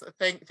 Yes,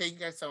 thank you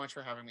guys so much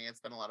for having me. It's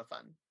been a lot of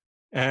fun.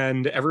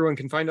 And everyone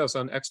can find us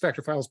on X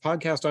Factor Files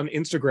podcast on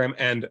Instagram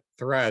and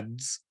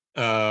Threads.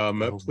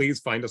 Please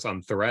find us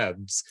on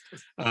Threads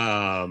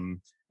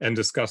and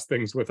discuss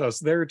things with us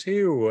there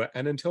too.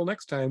 And until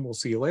next time, we'll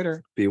see you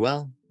later. Be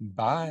well.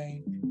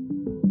 Bye.